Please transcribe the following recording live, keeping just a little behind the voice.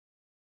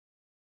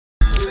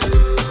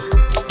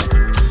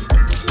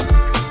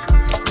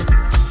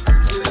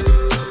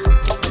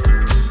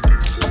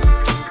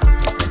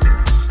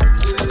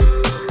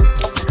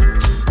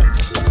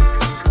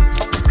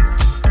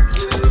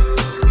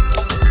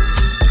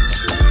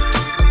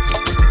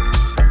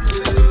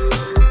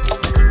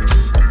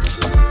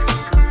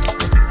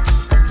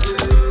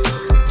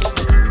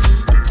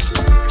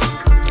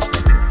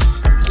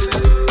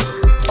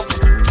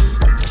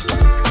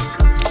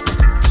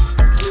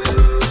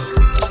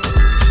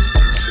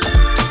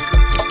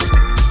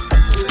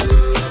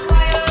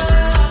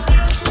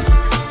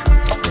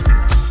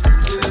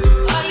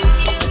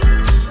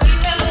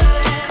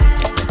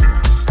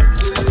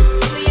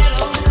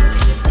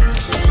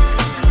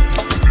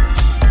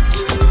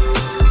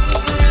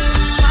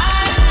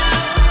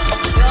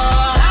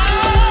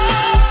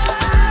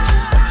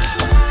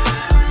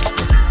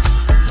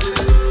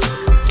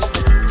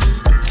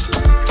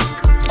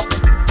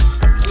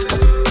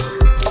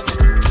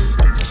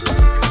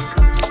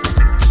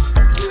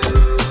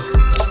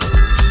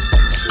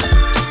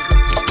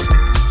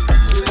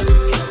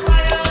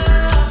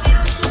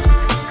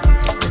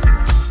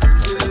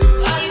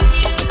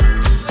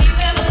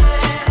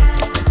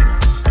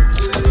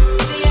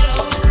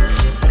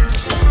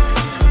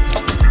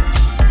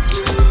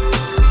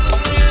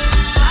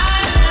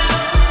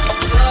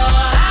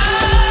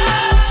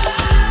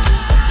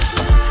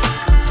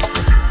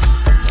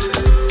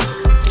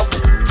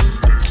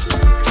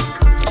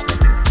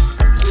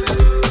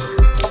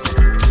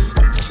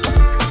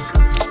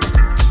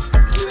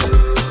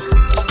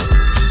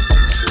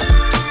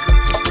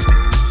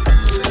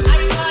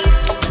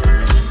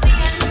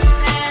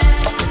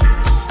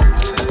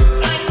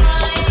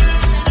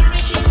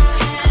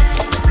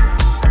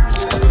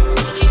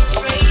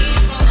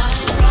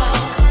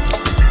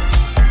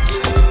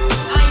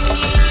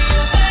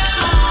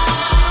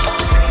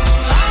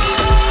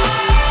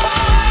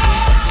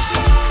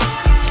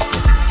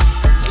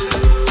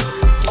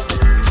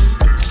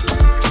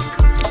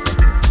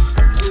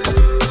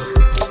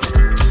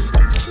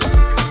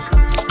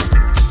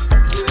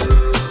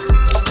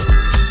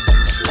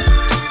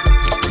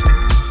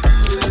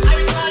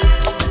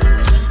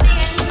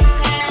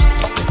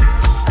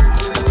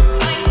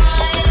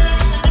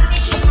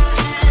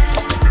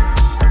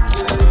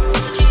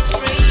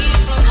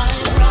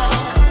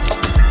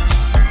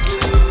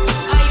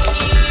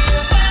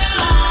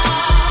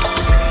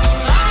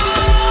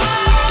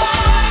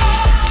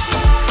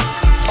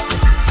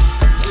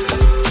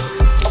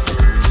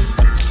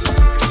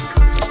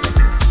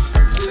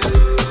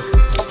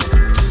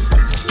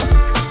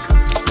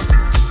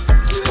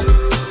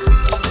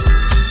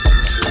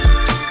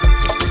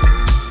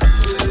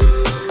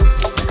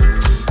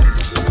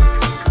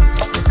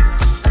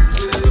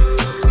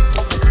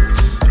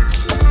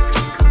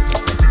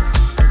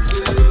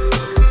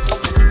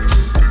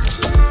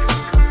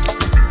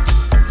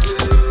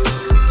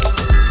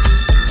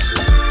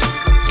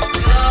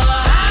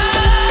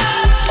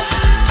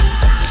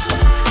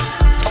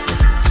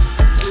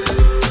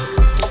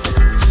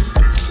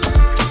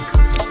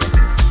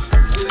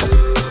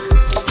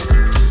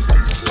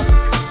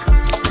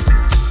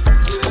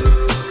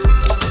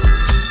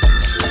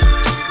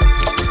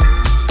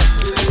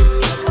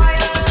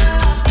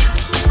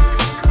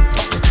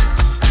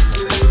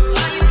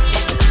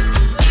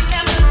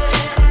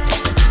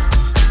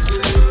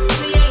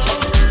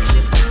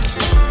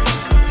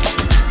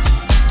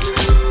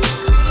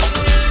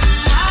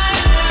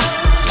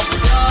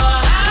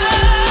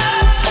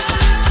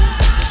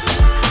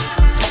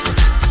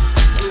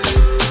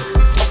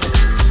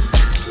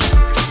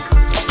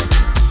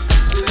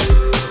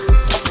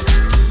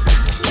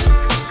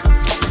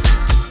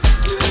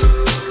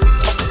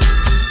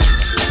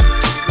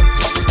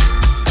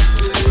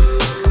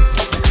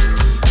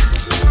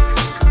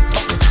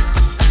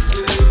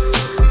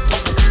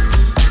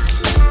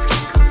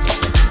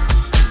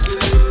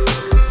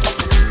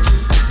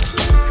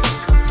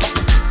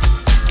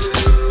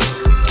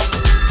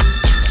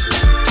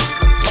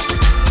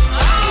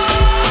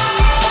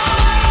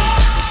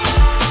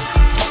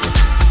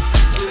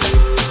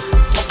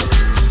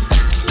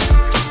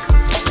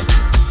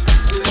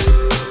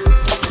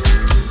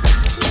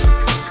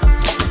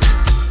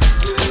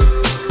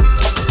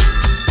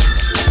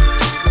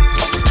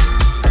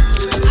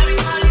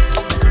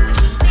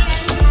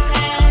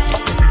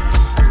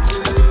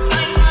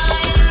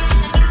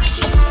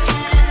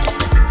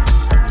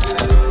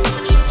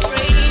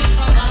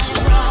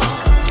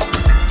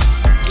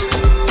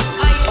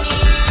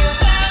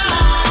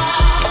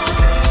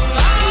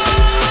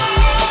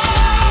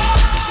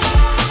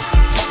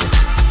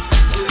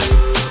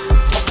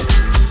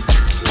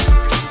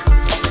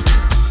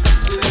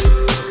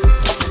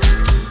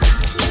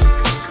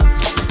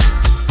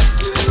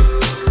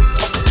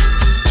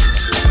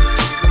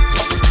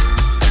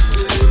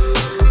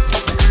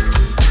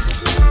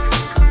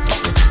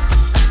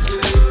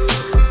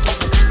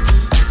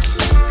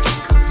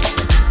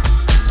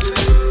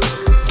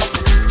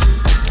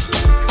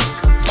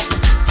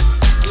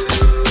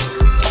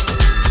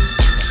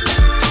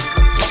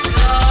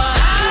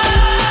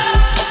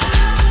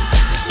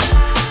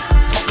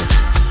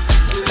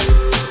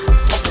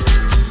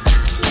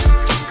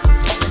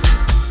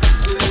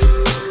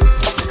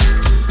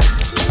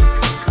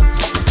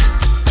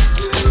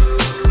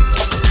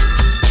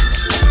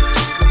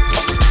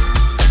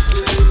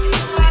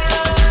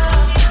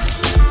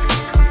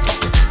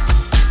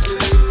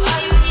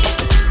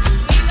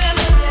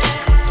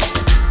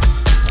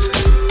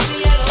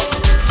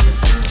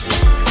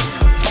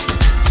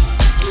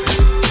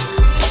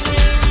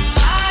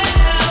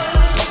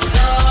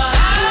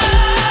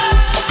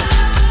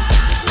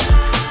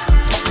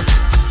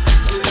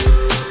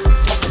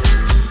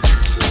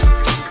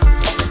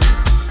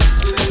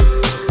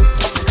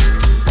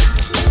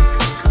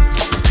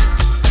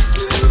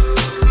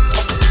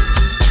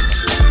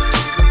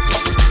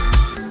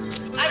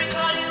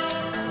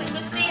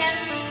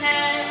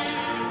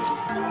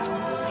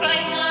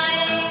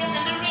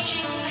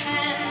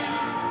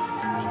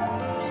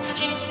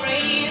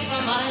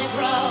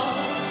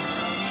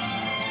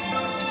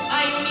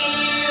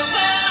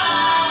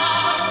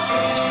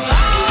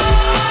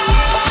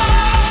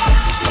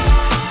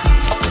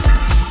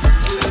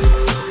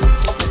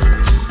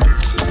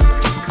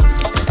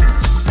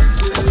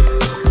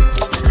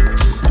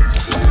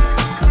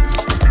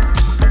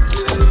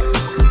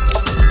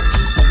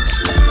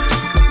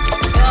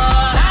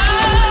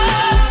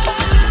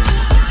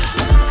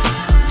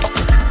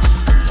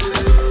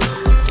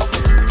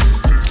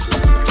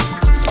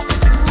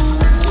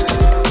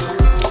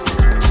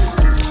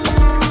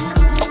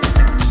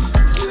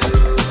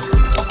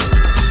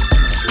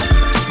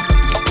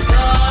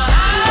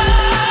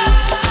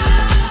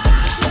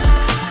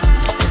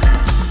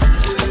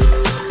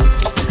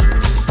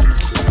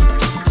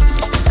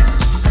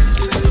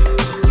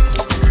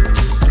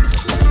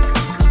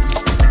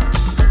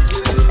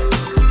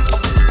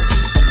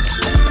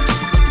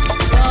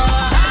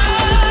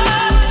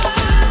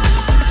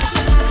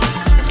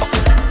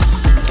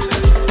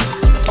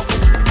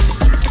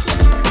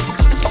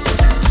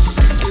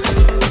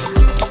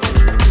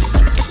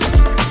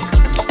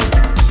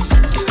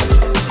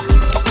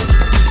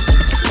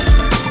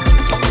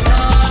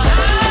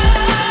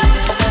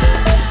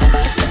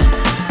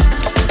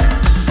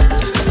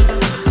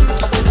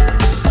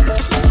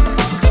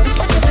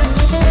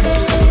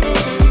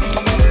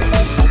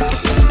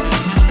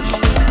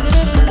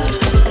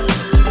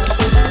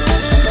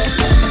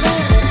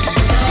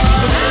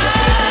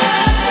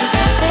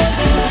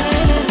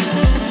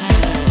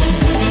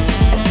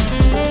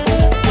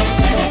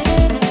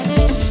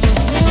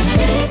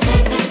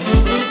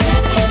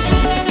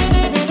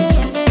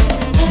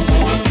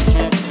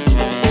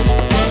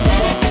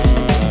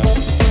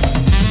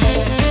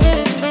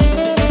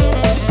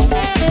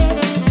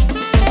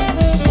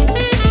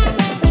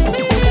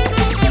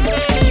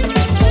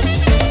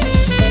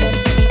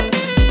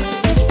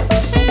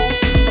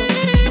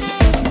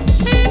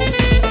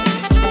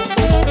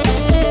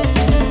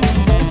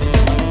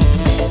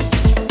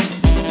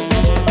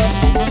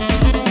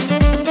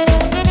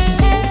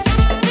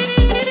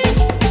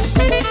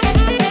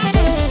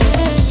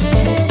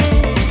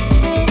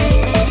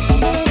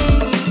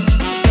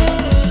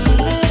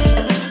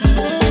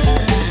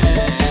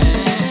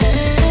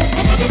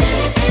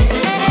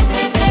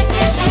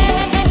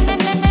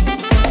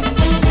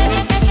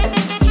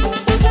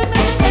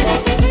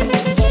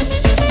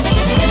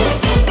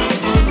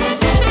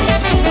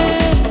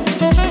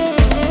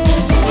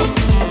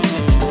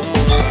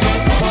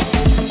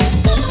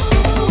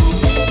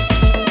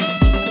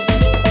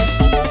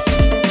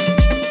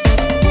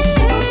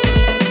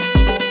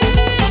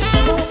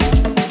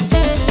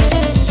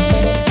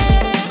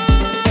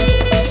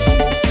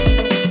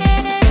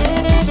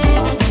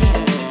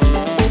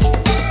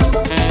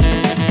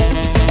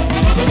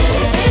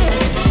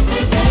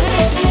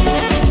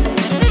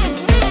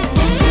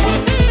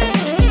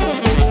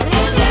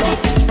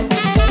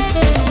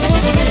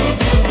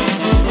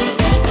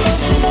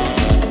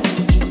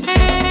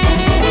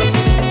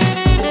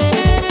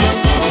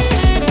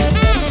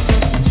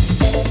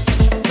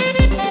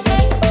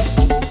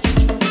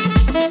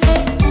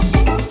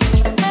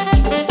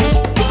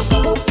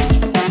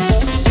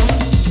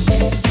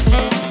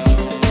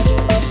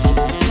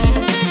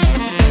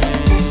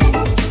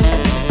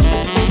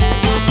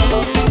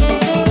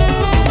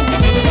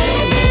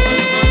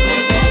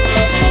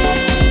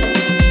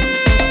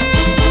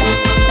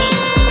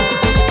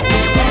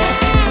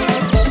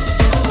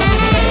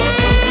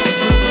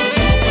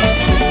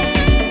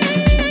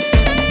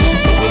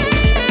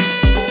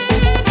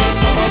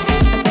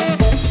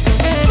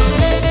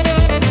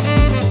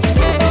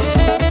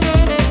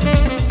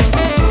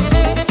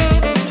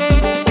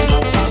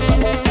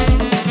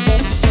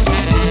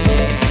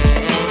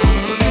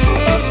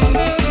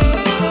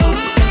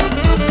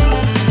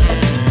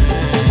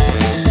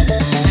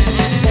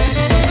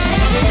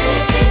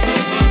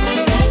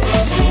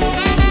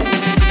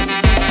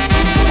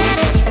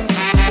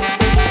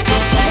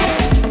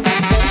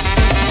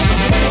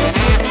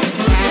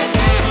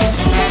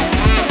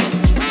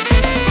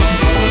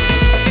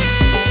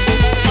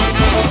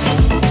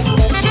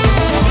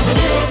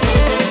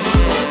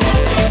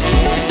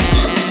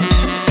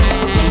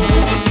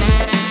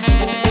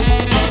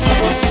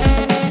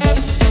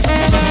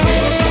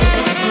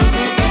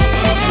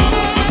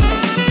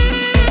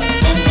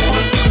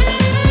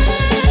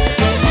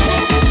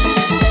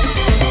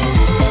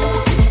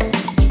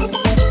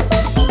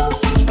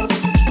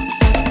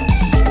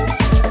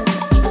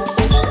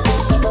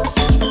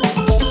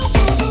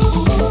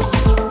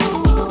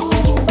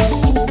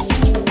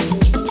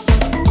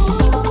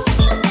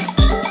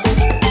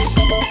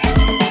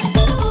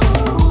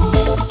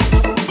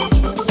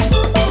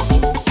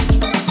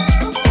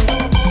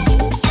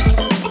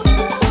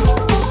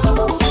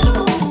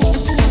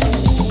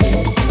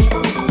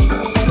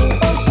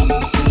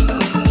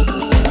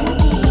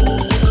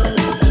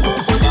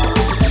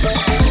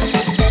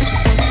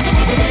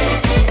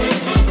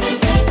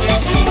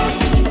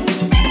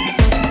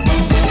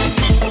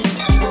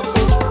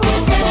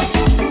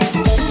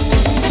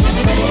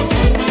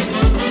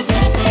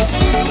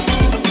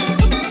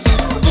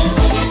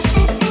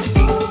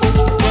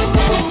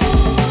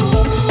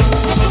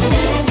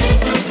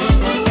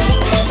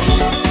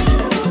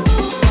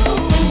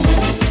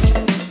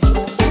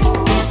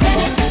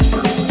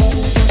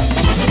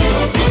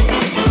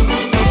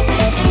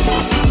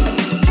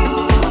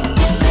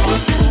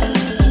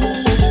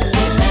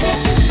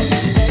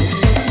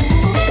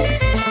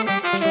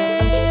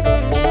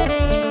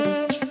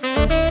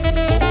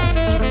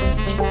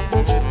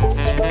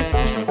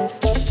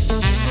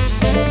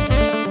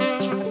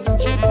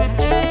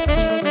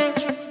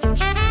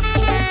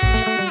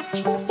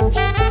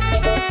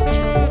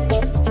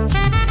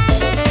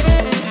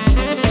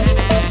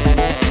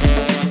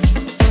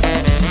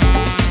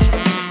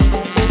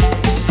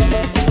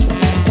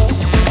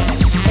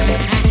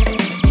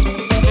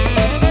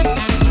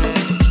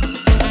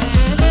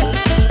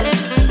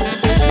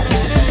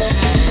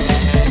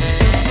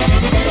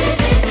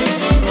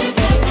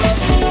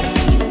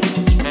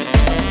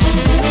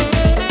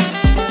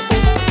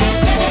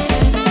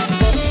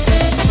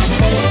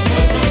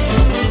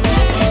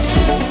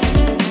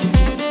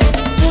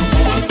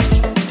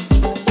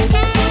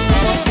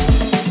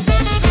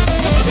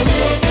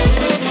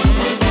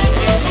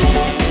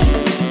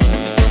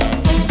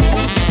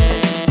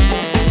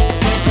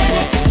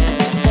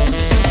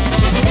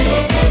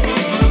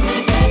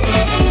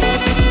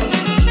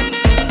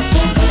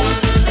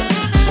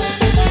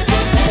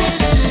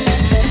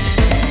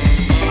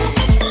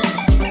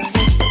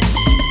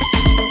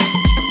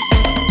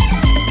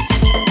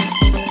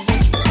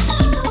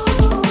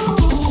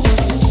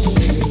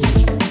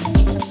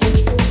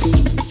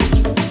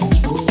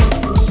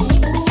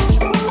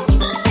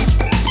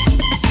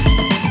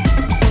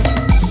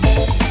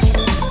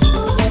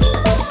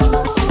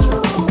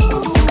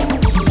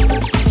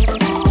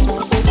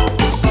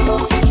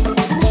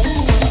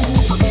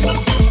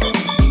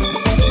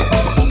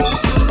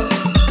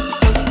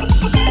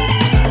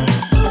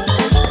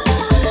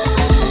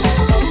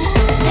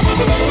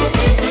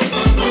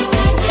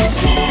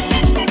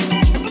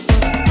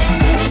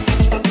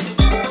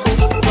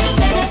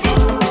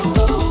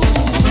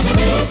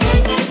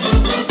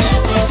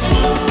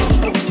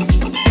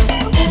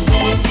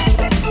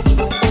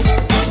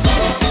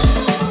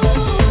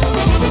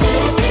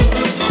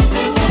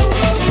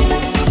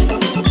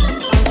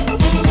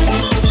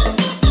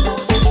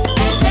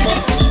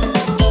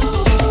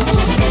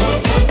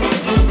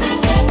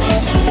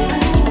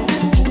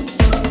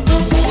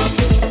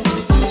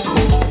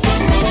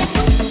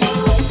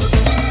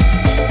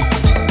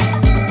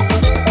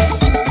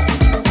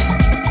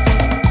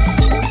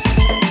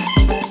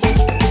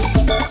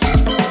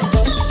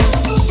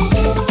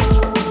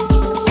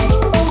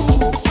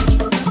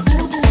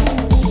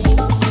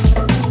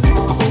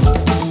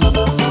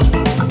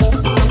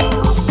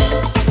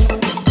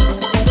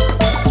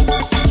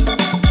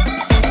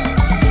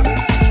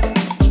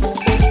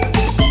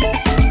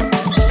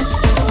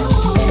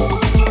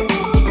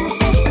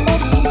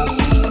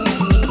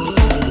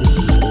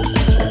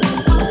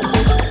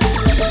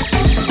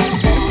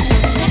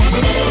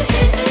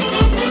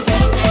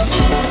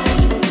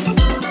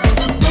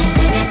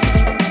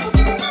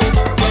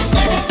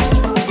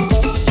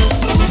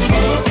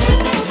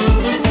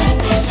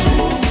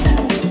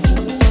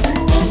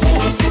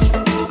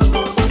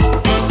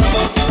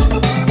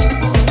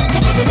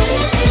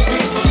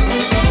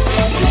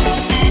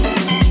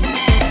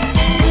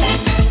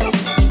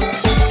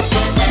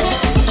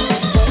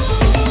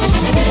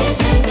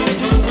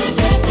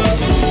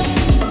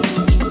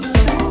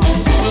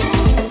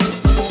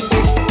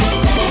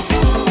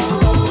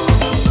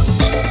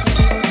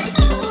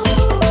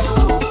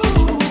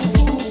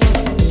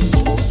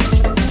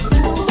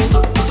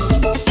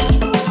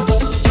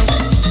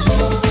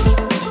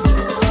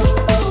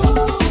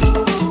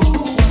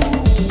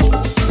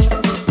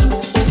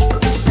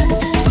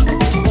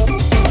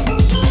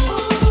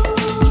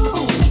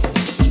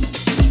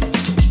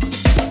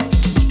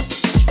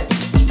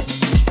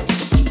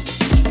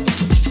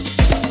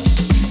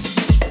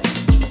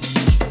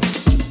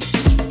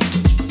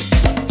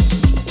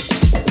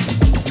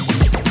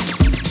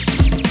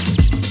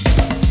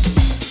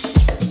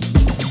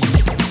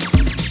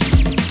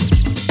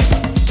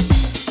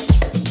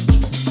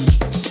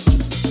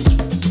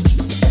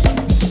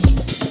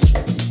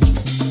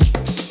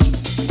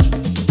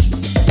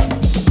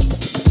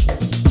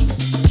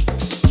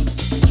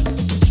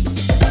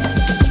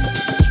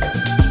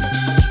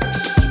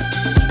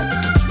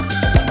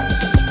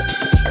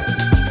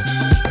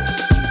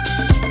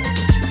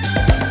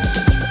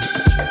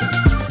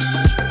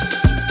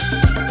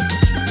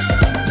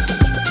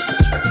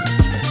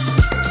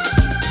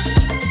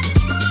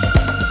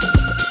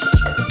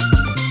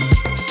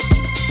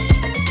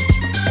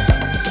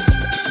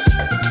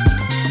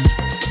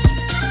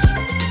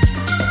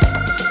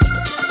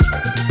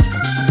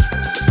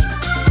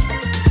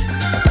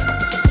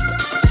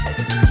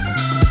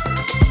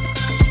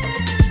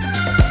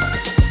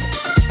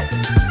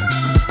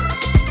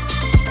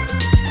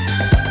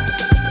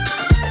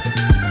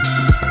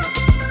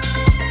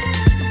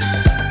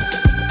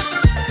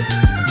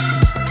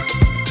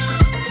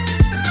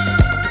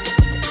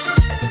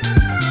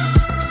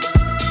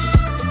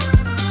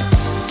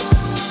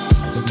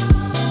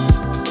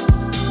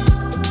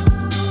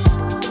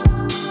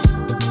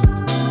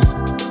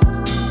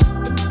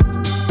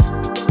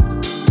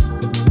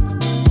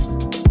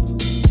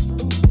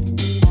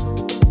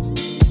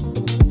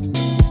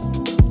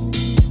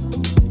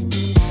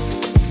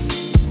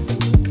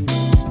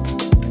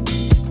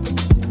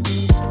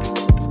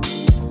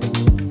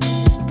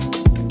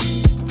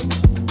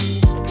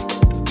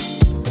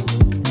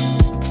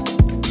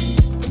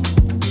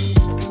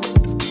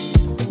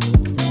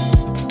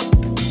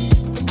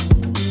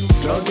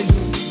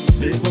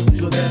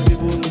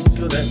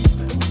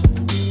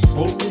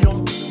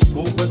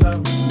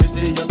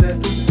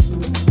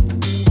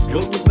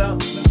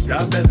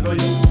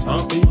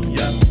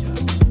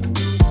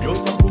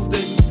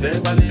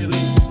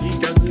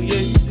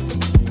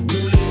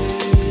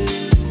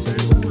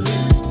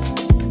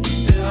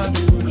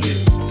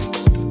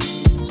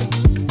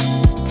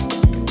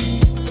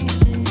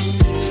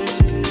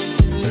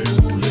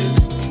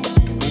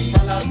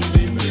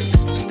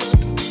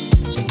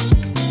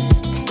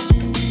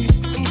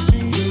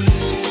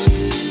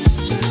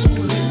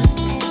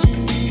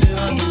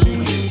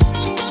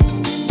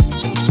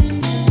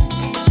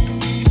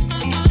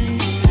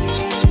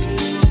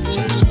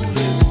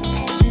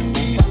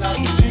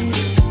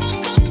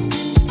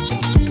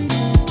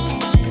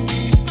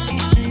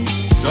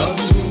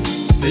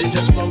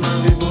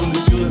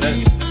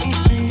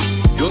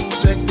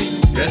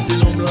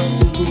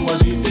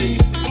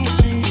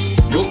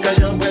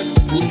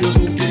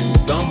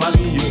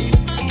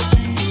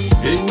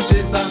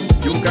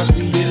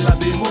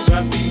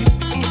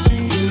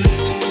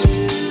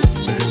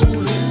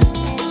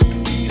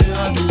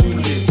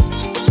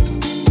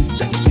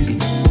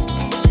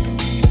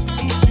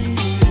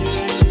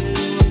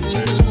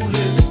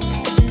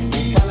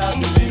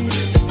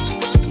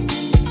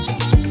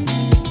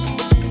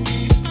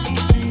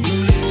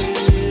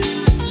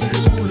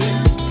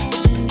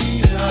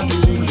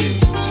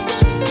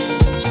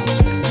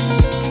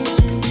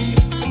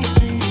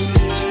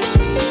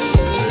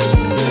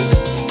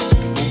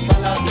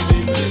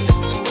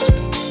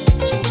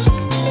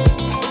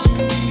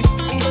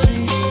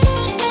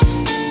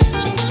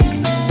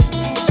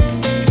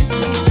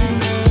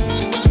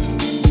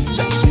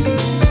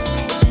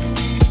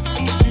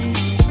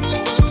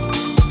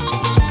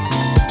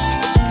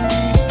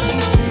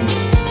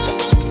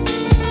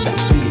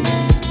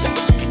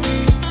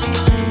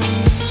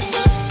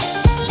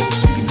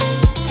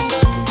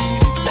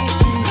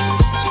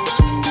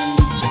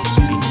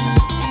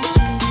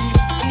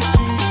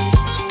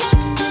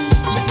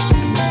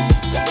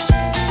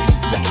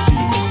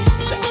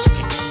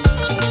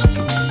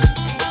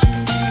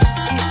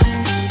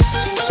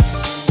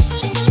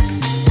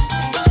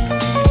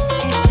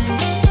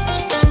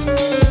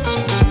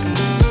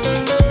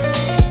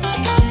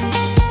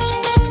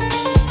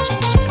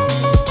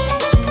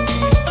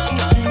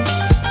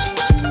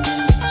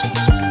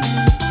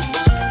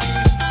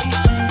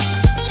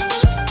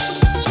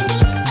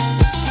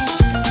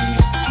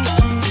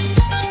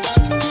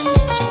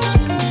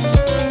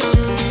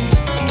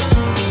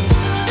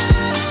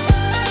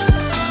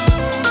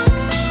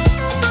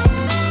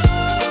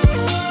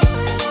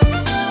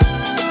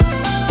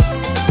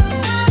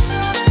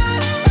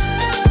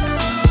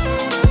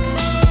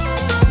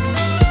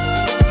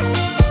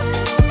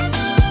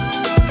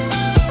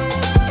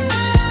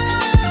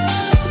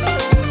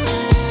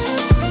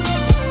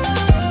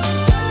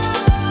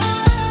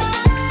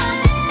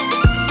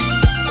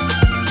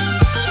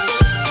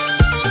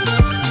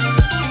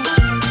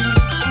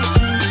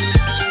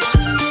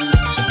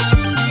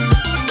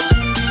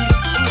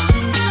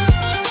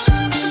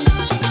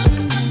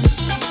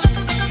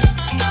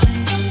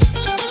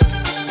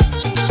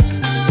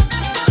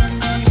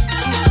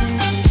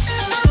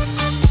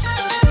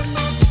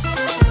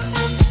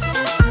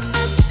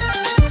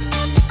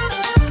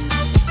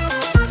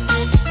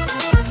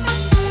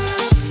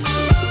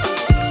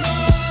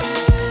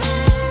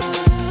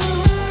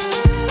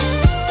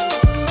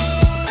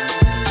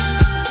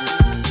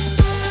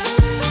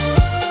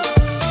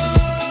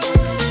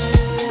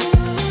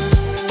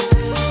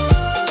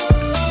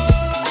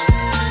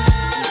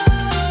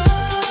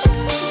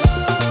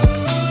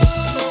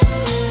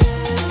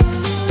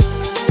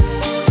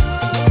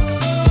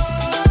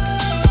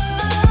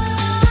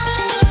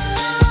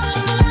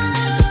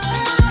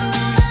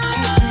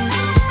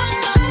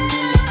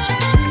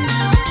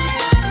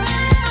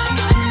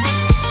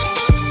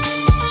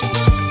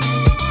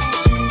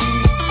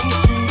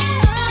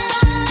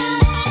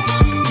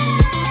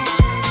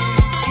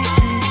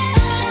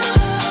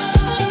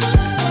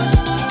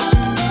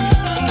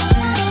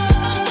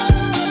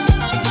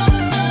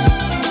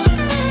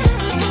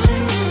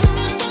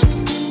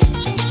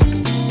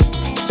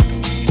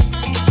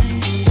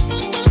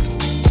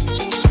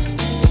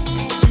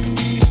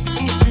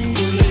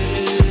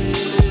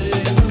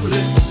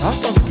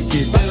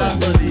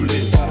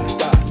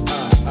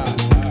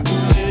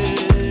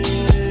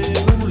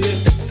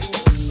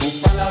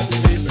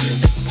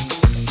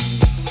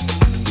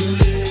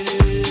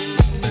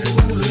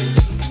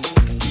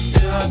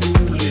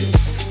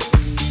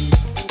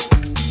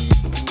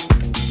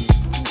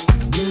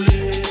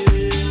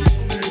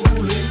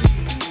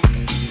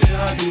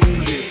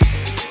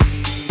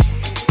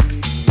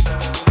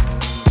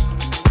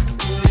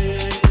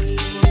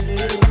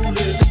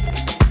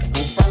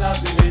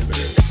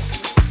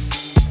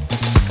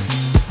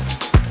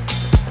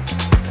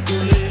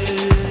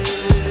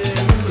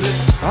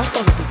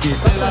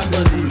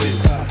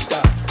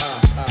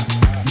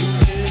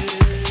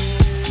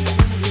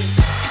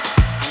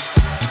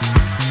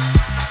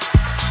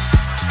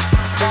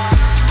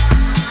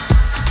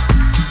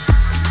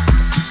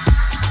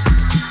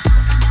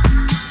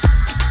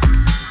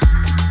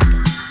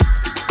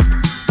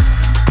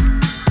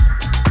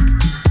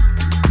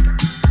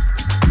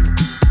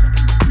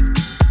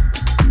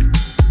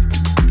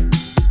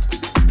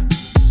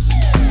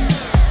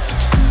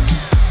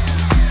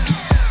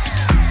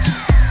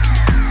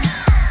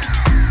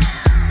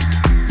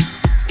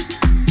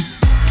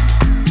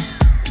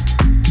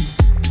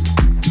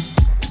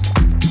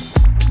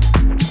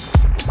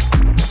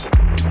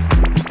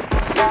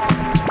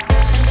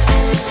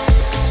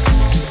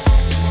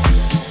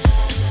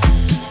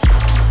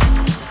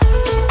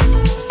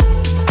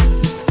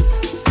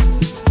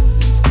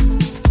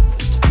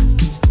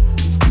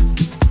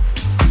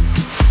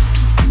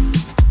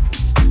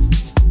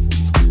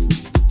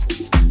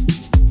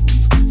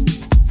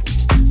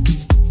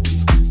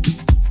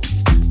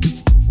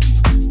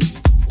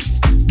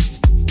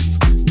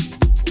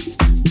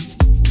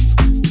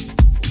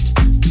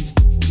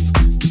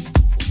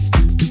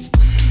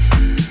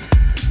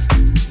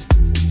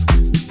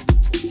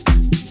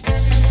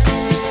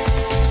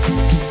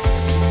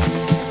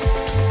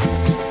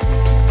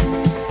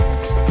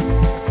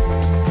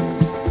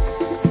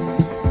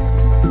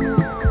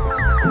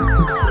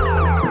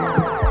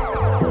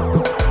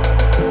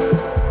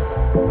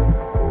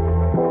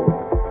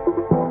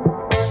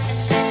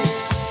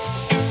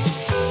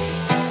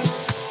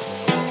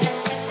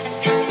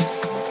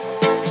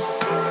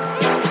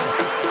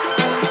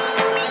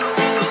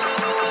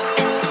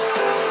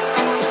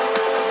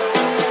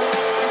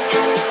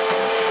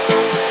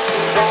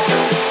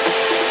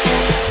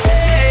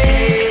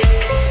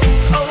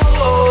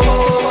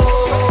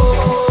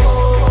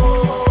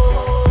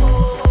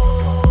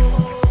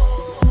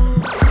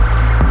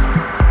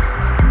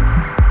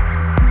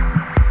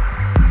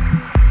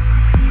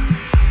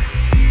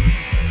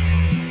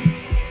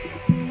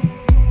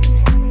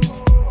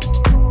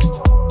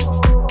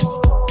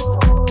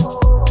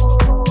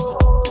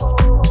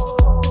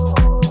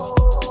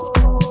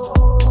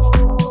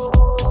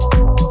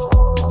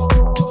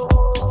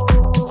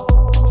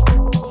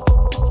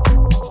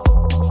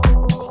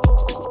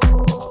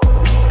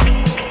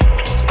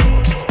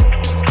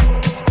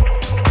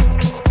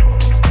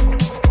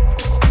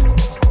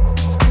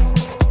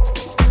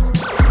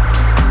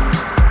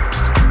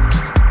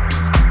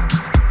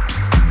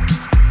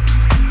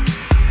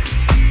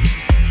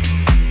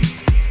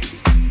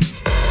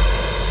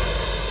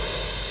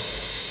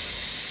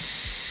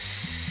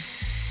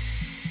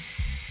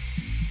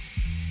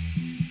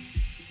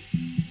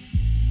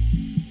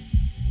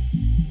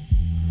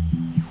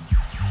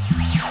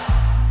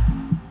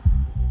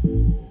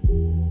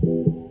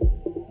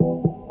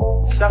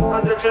for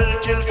the little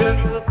children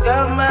to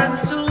come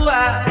and to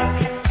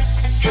I.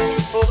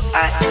 For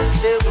I is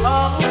the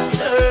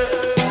master.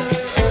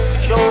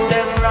 Show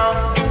them wrong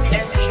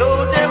and show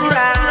them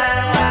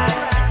right.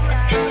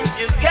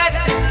 You got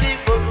to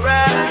live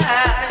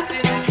right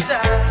in this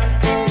time.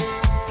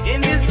 In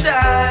this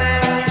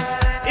time.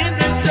 In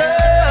this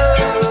time.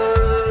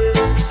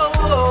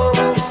 Oh,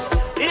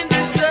 in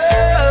this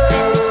time.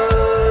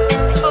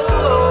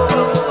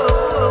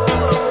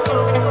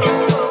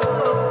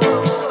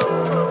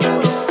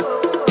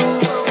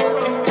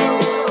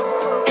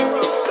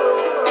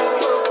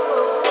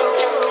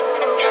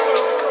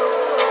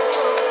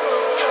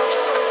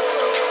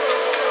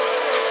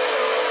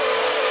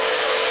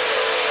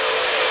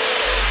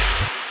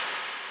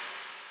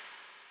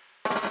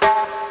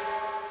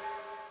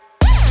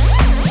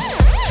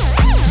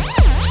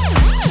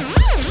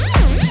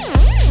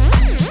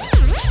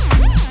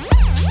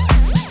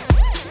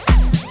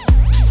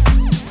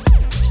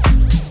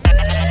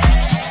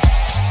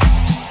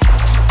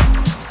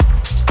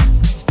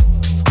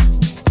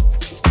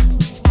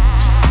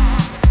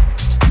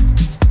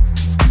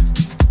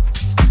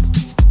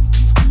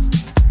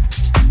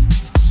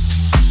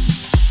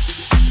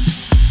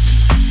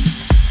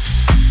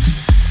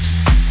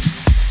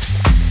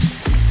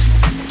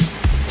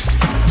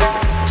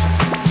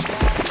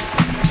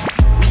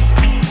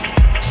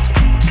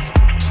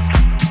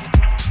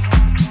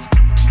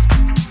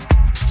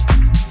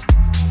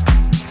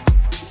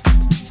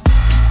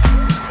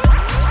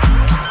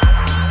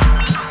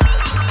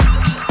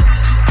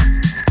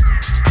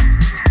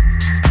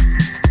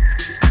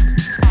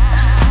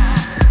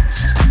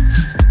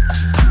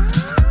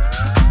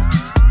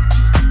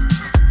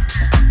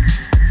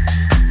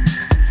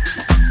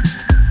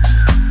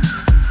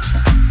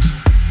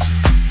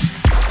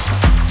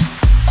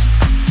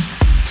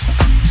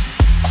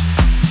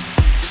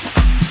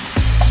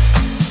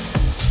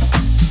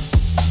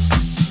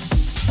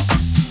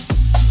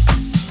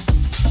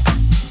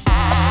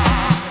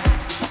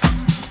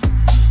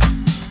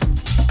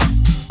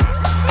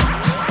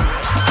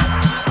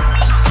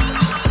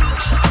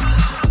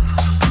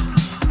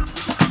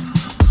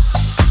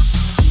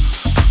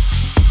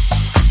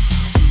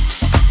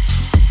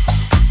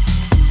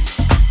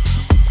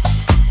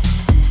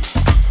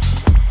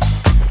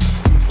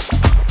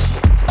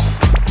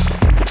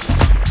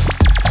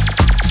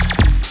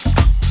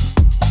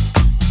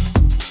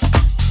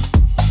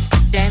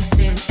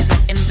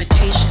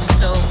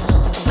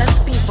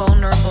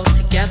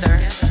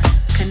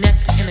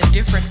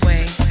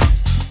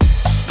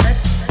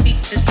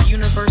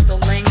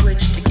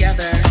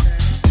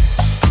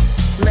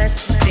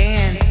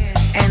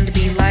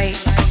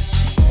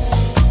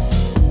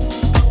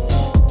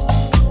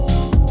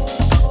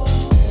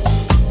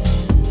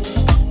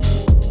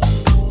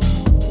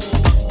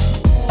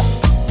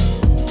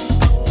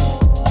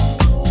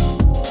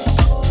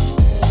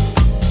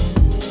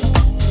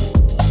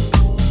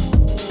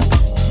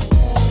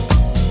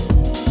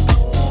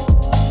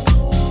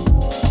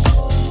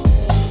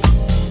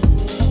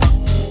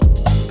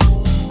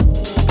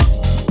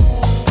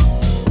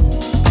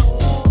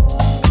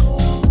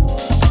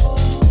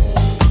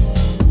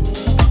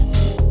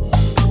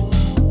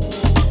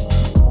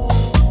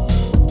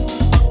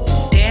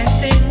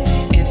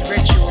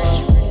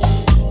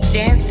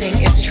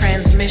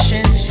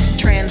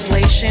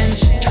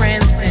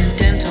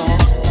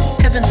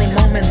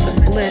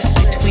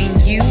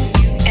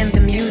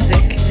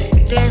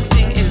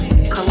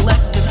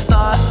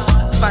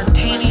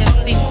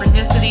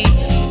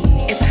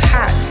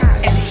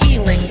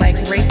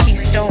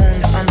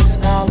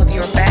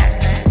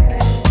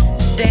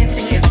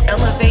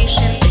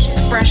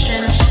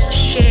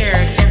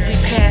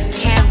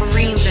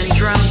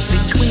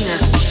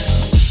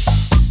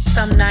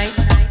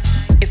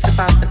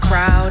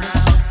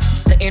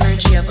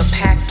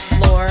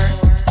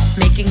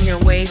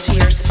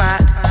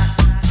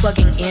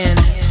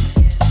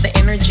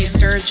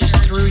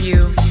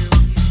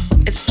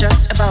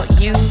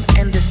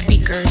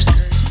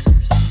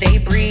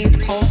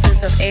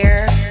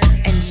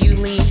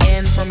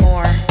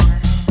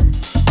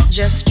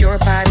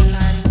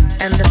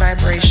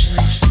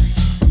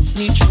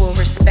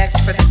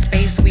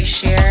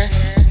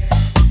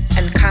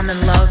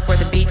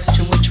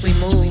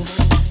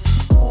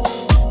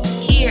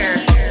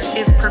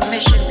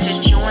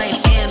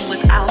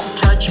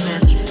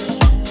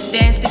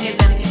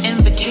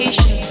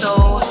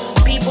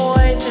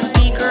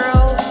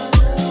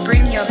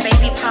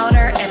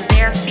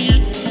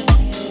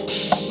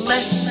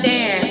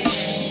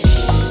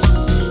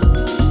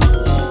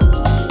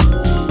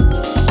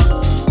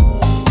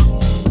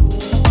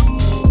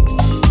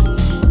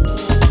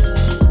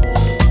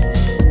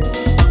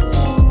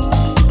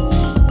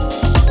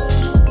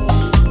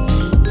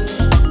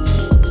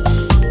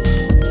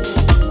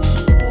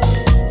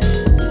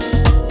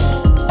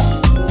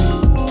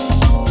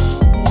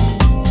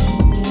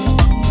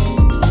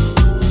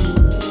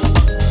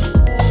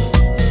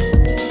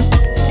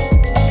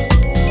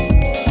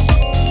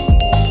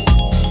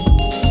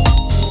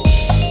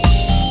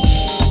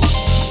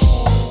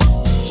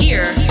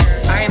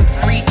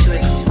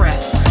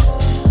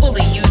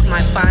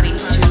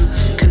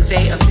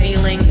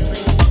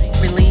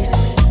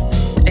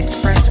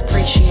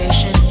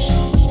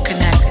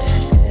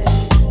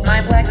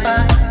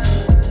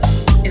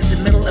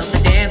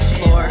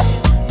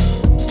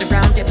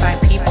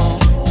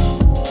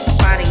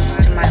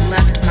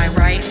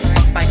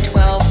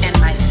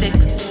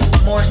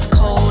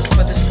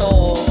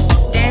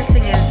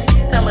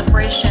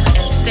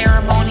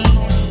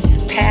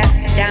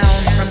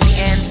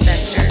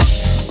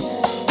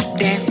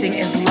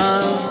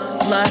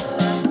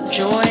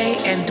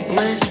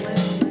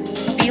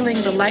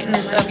 the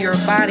lightness of your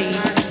body.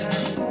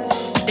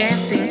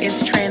 Dancing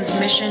is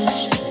transmission,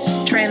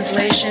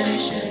 translation,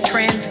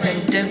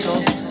 transcendental.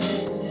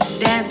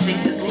 Dancing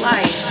is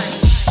life.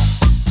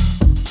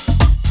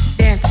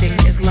 Dancing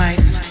is life.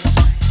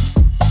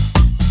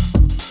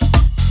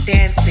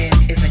 Dancing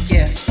is a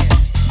gift.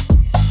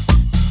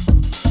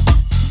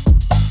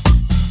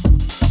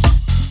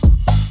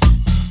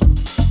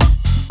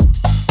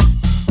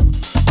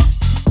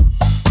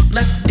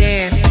 Let's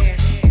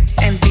dance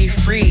and be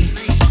free.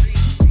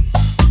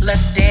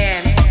 Let's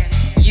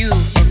dance, you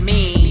and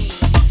me.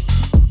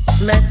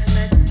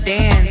 Let's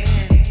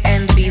dance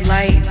and be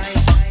light.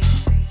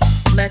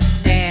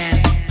 Let's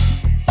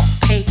dance,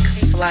 take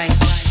flight.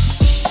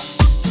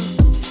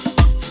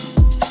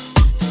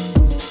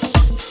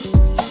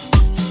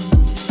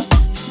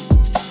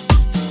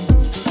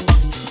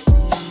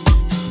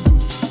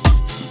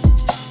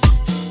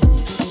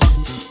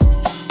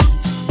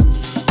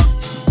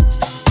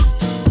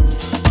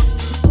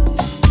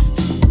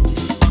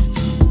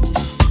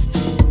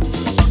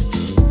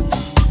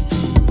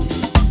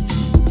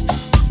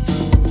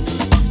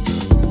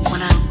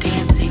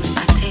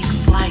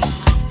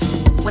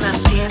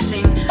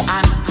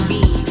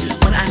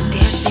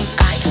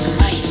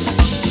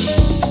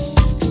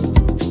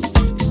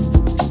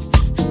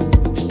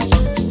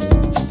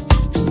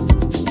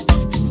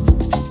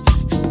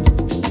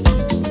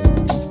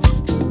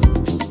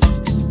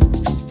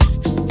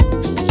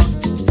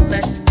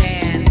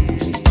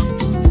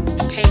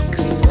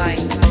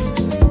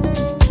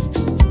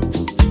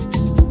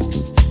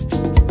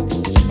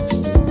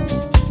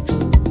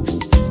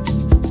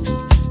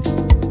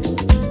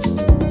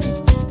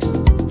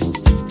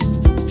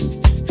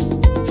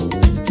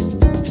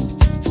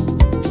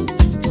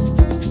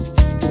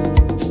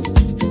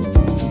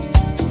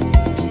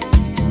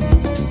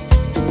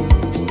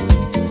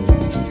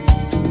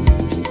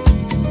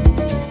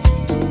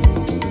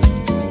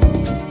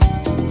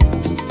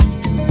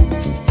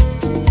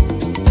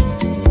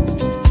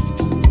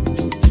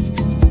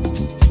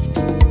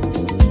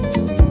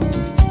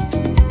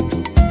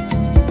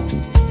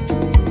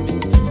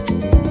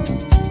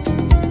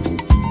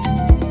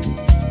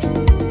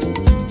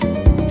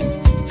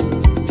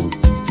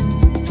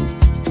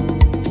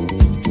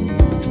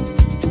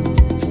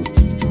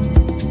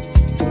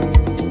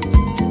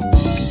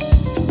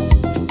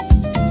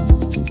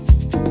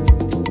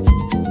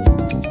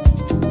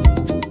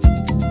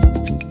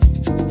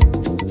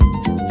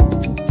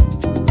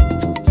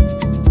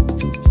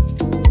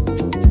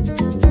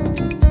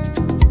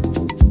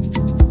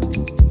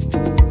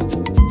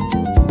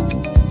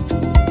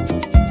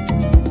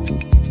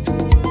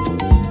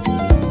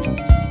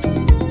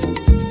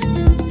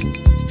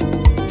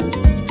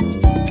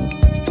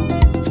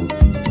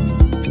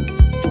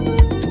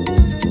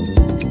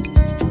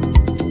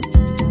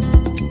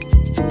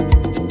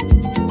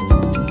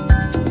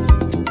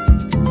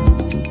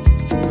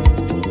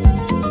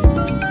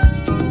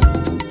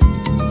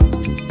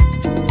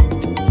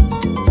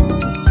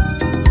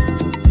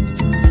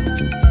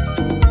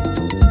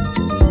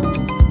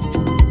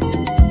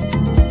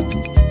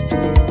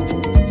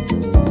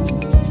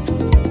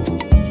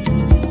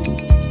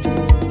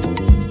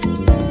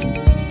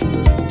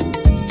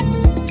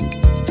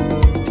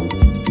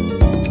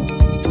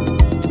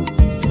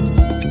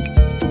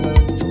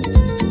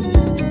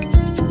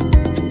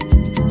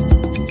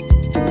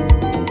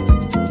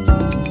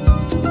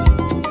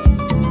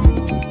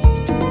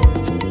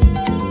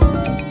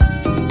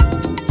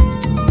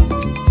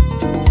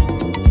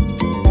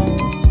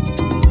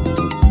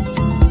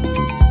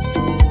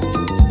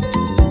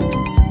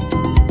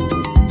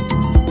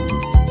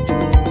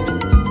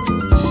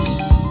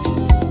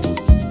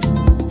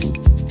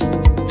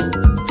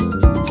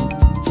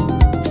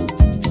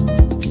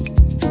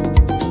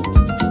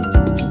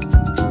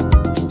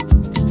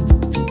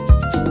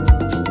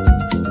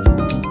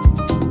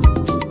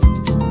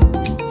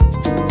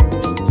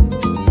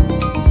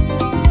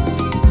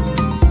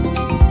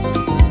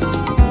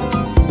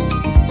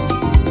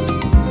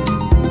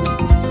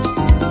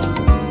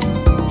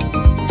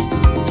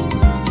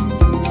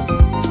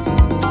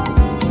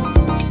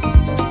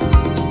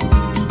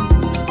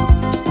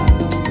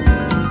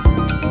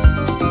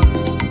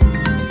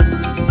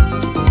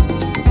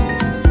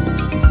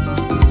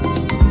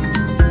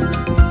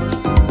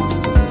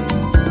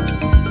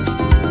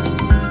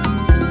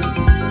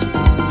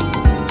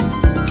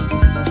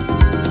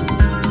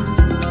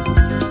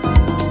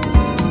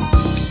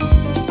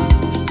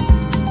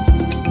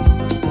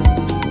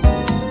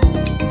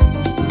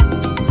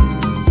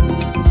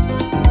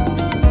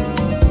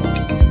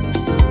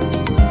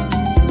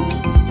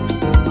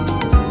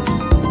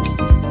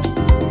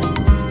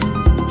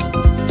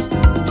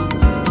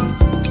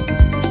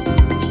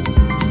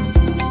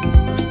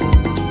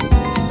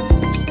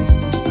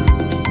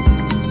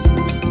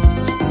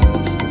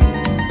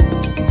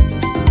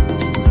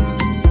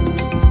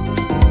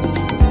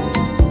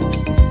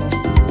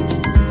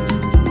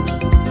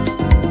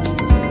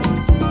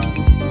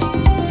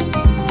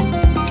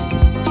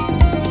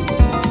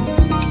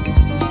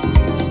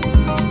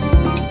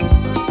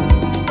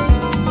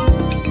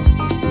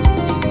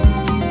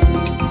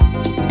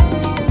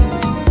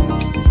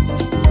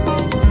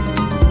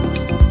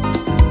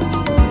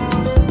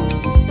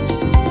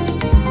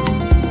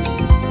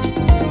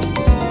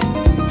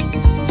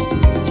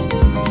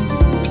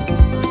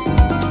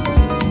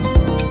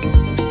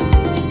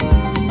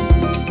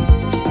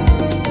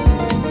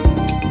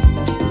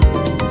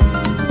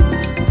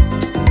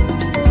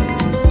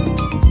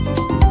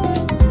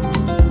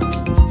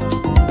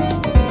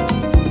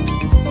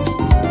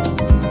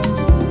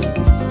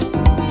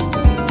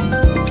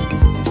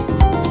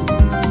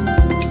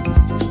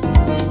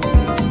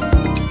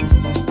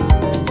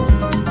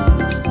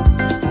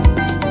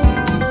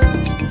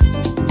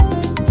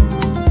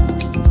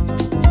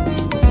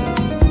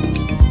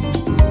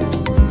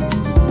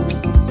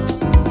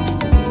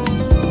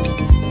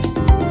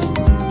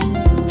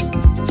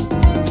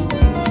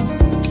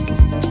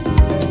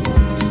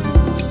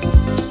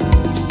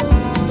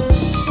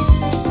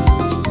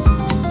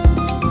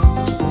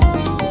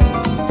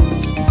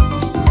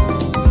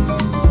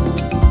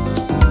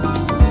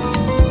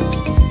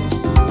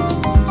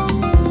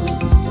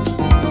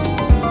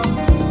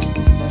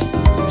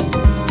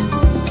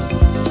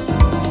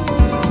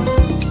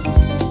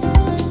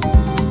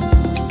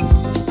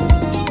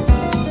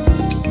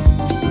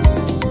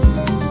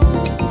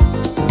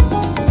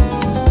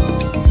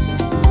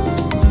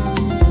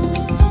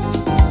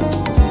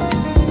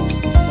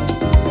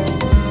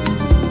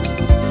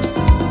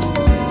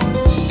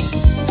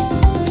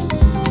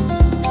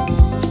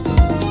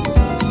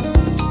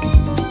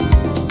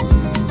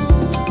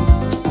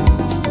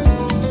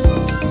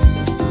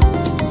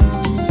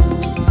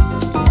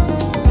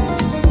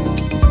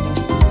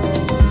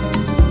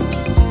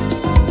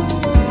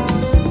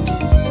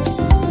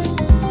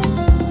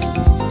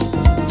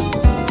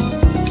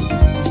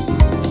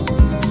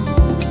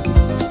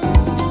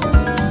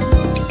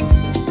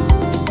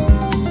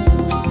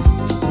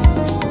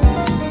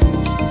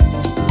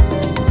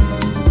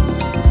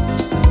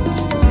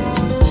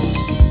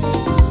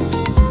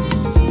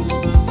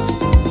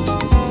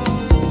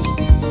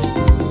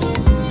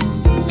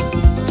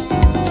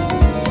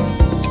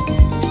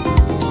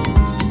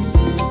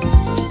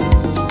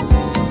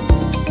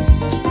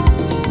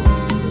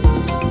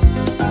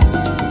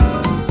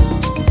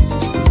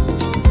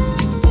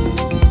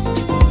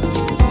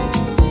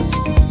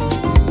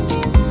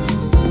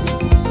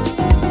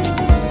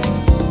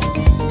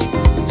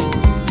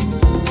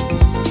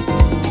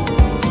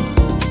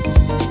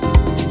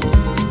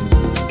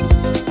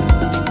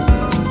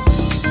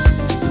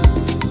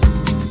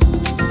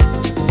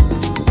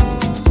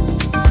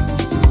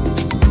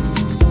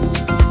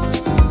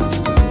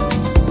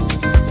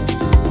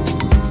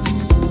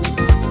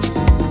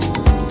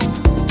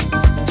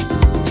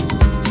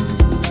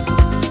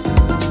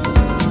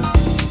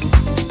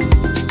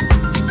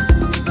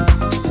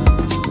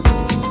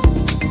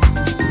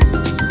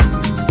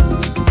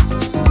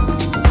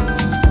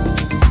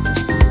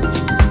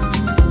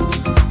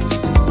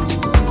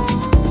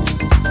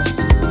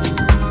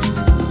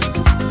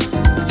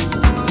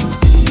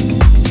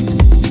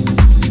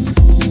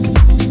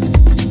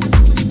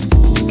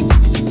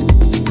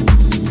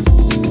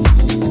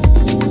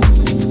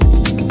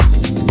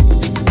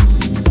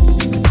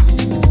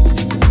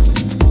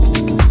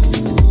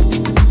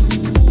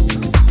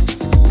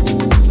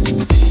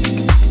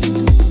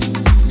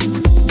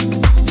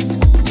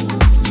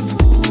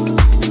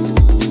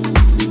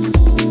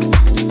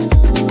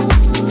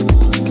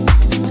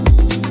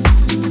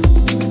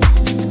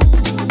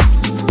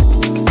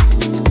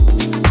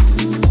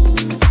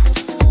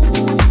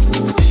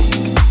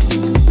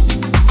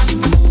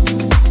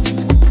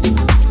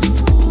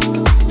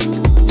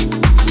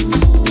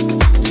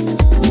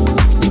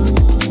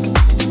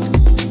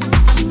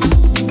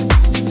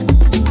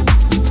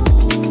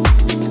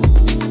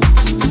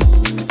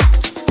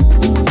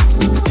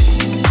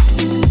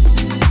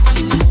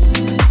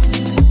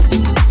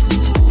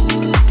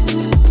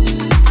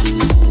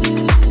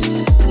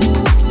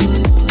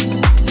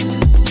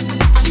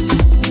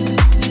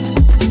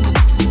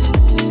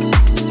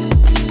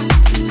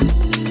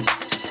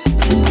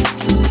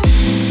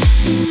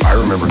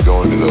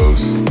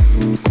 those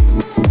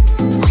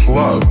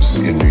clubs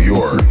in New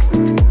York,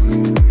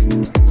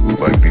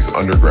 like these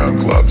underground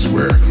clubs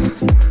where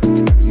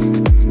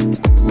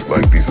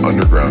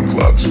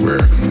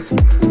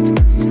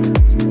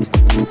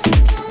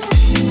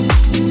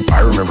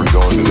I remember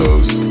going to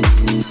those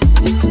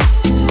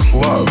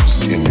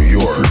clubs in New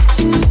York,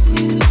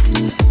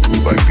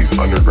 like these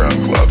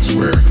underground clubs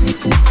where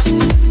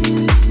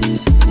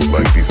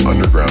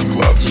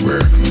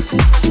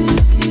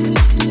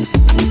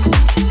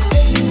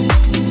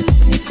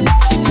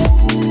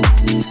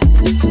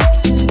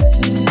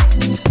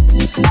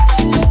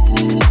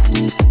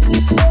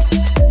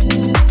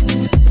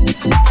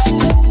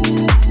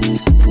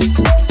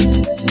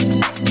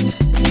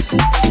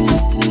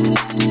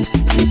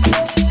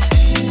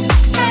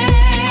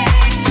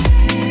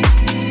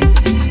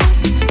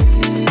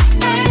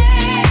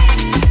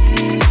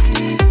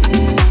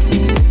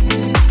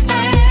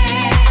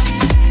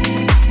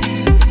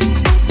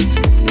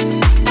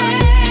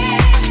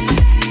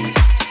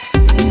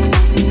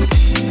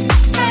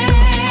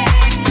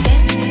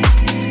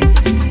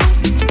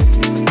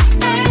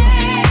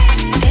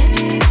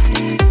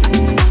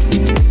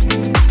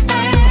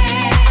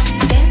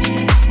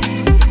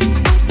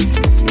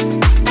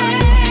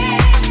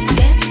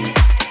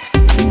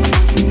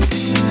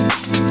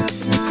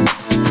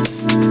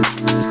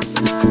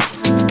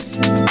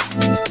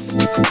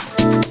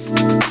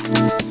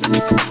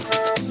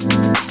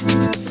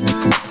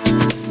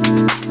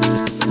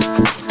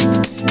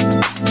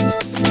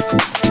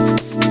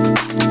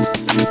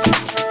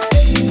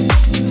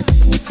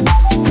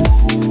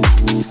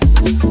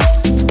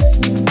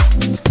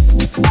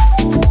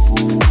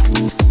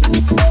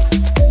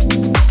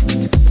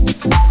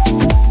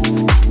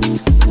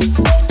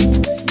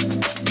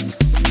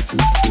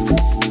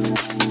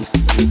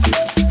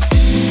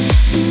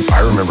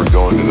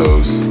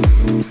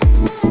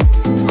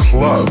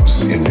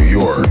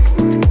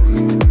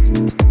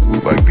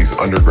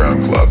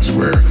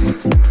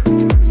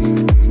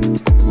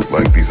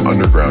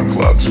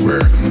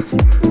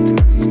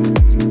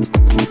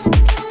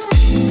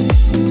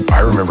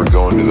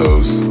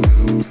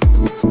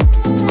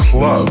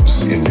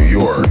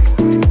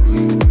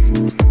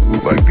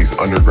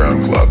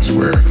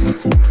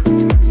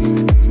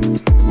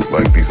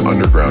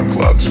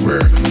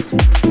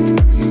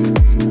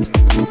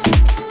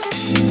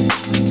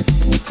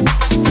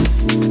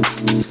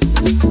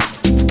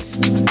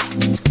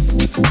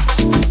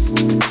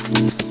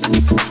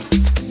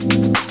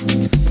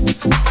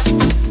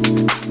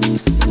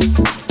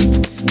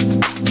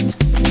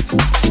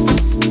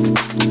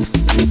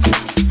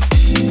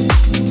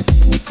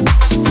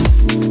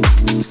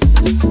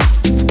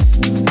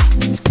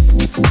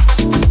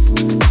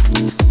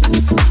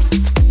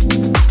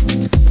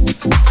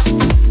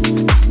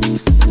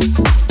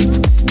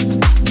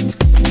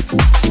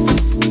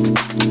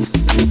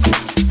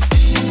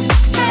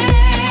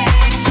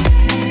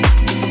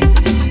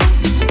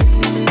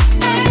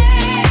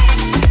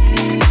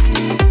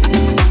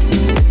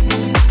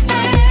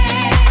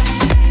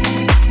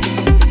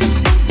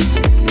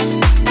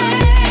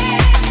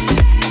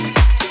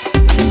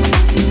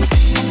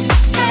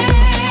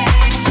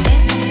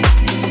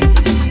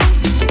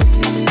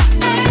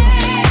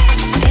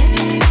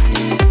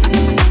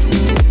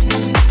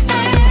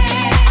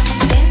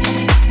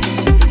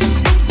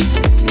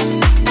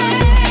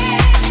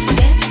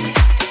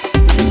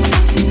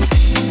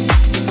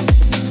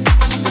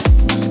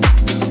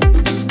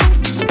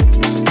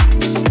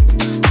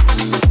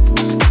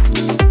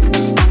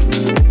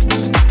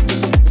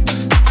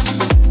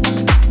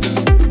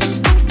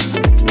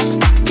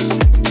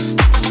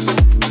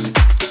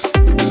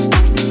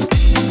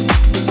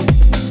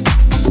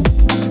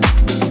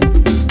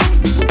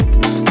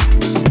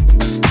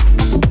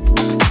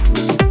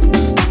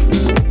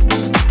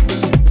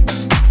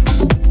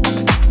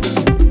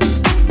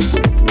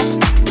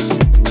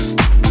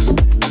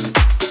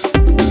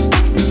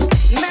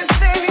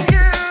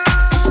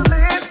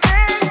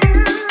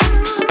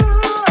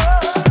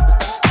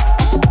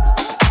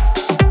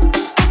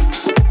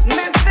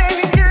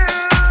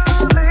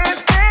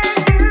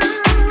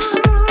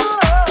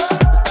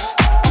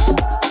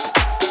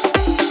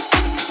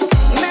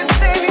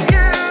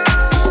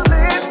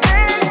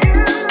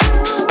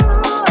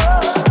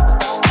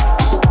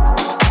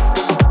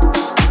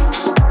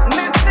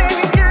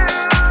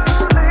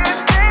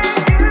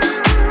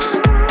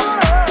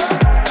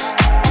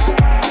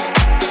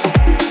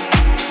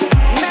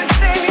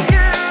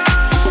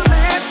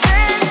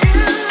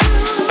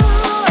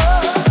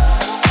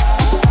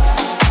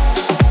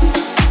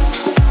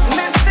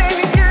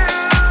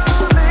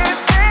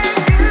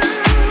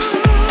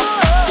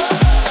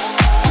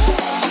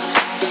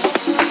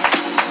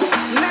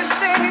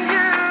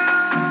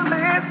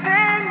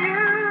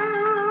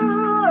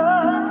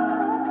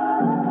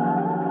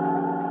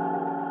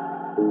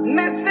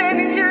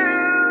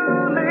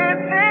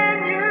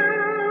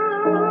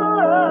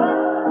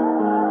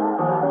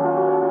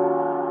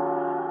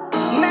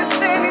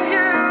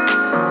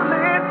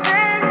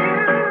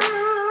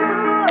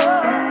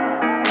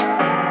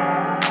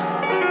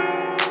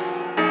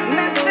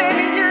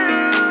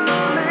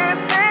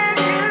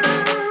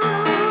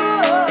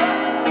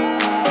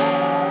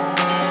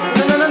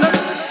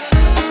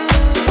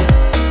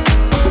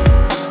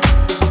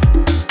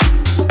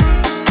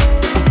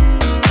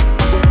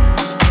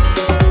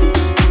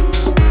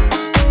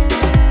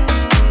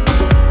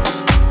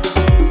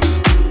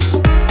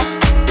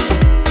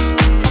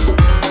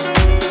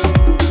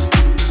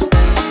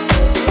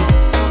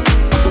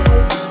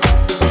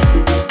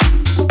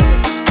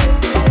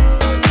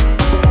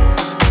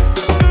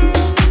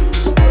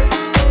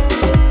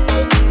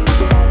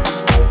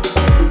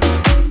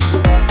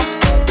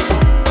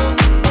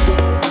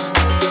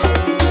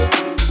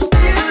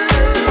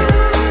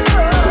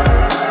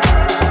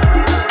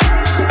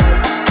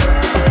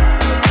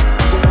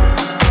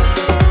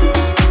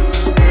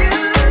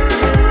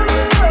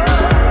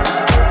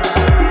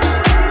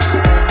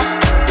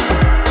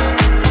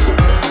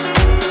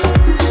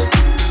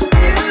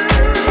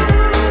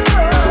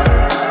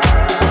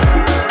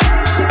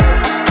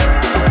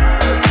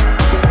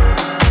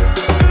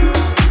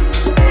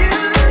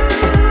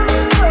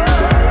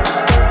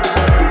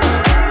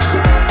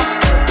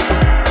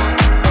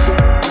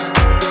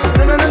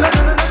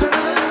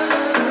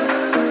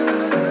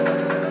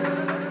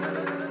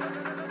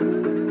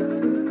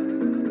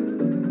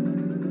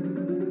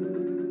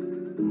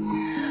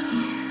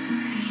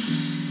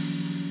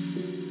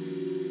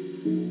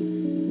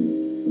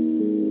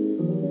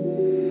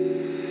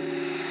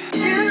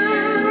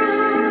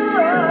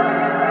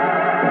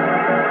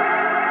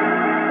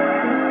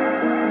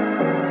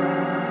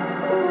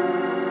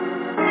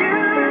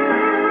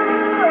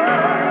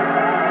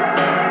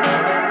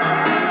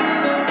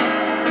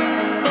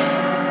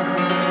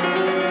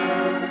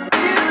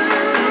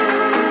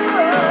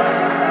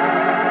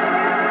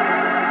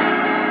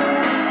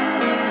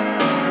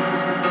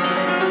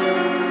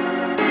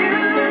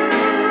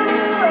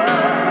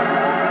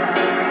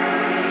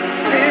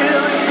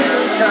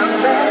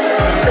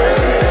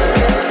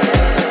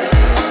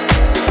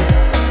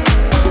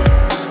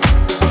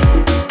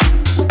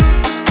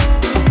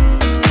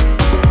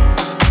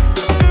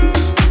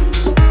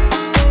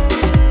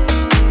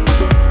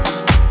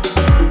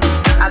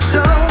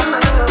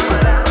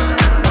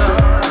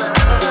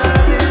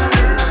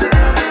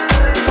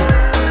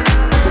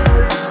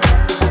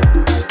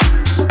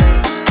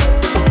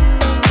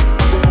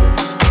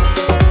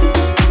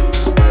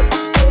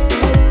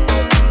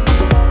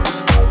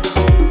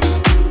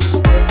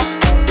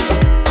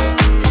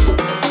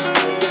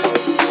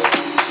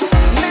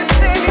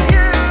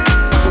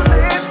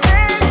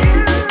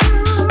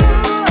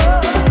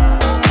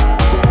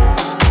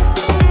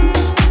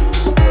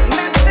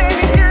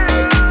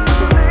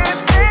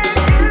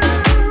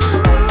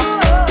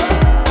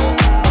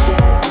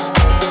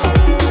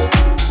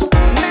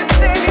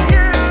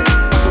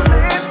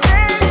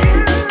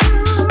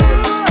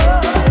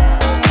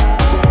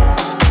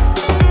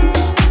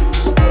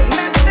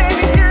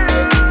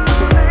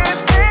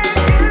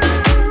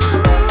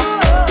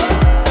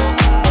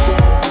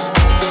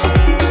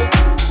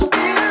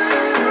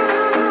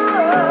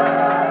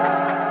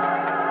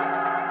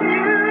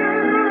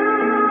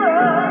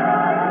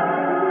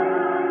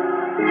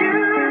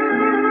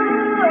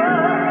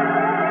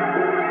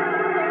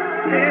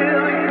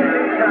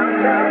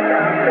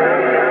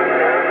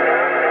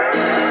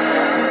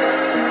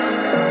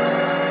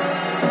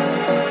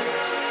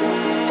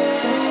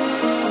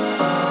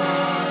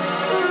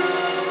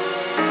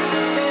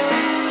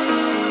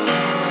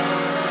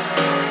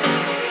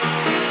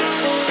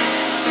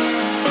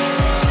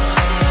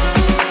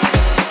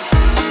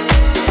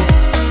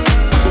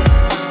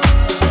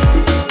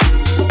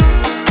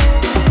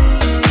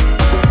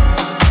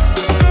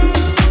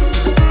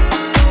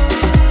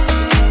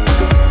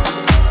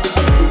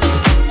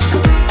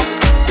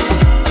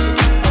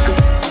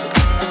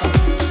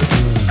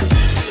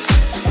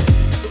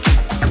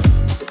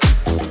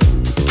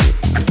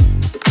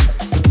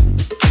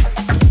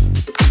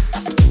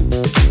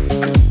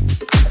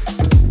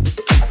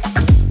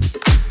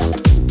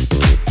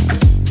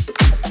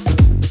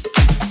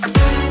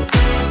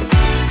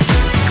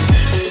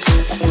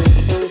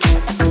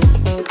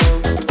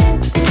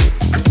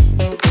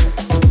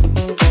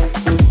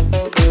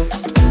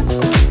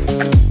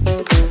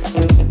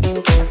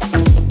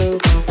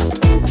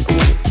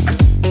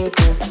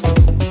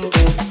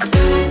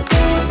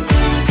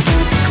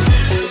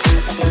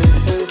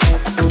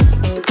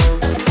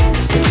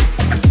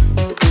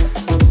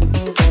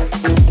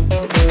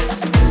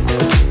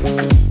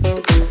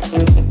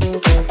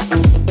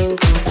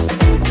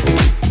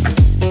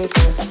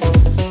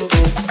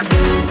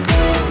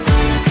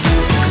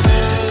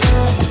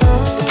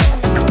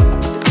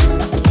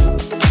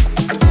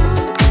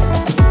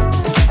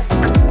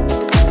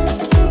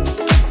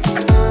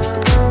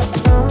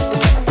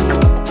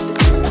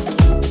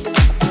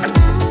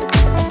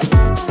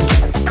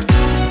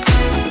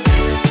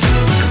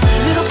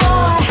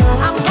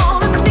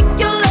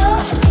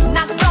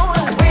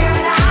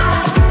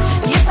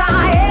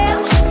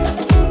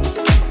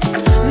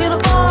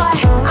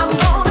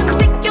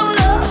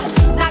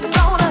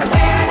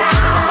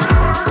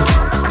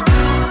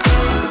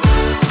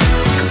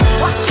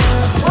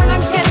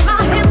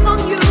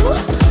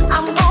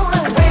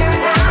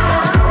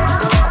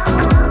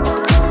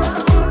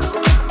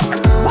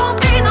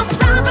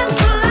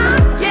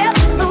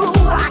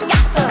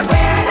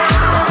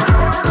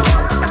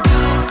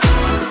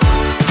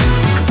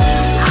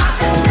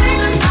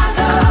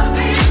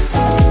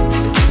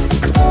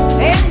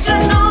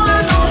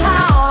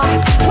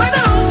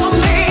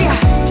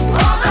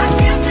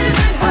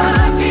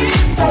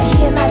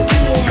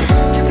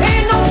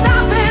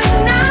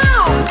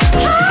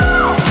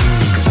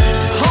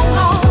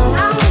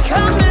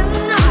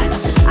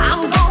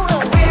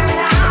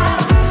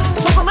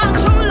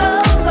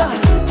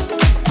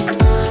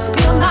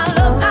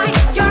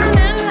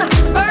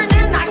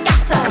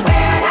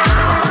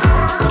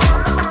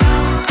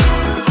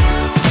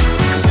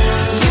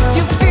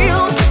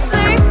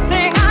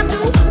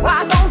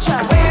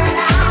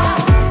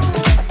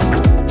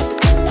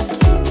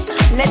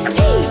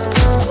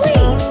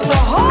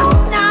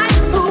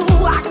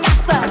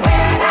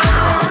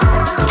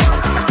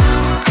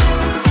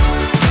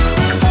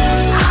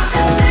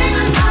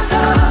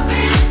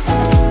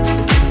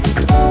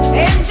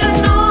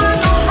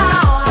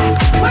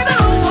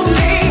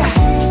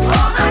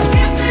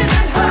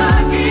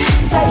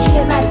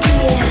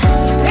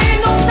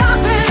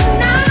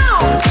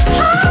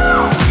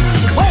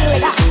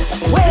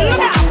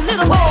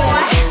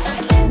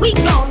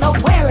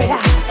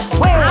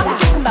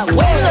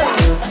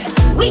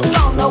We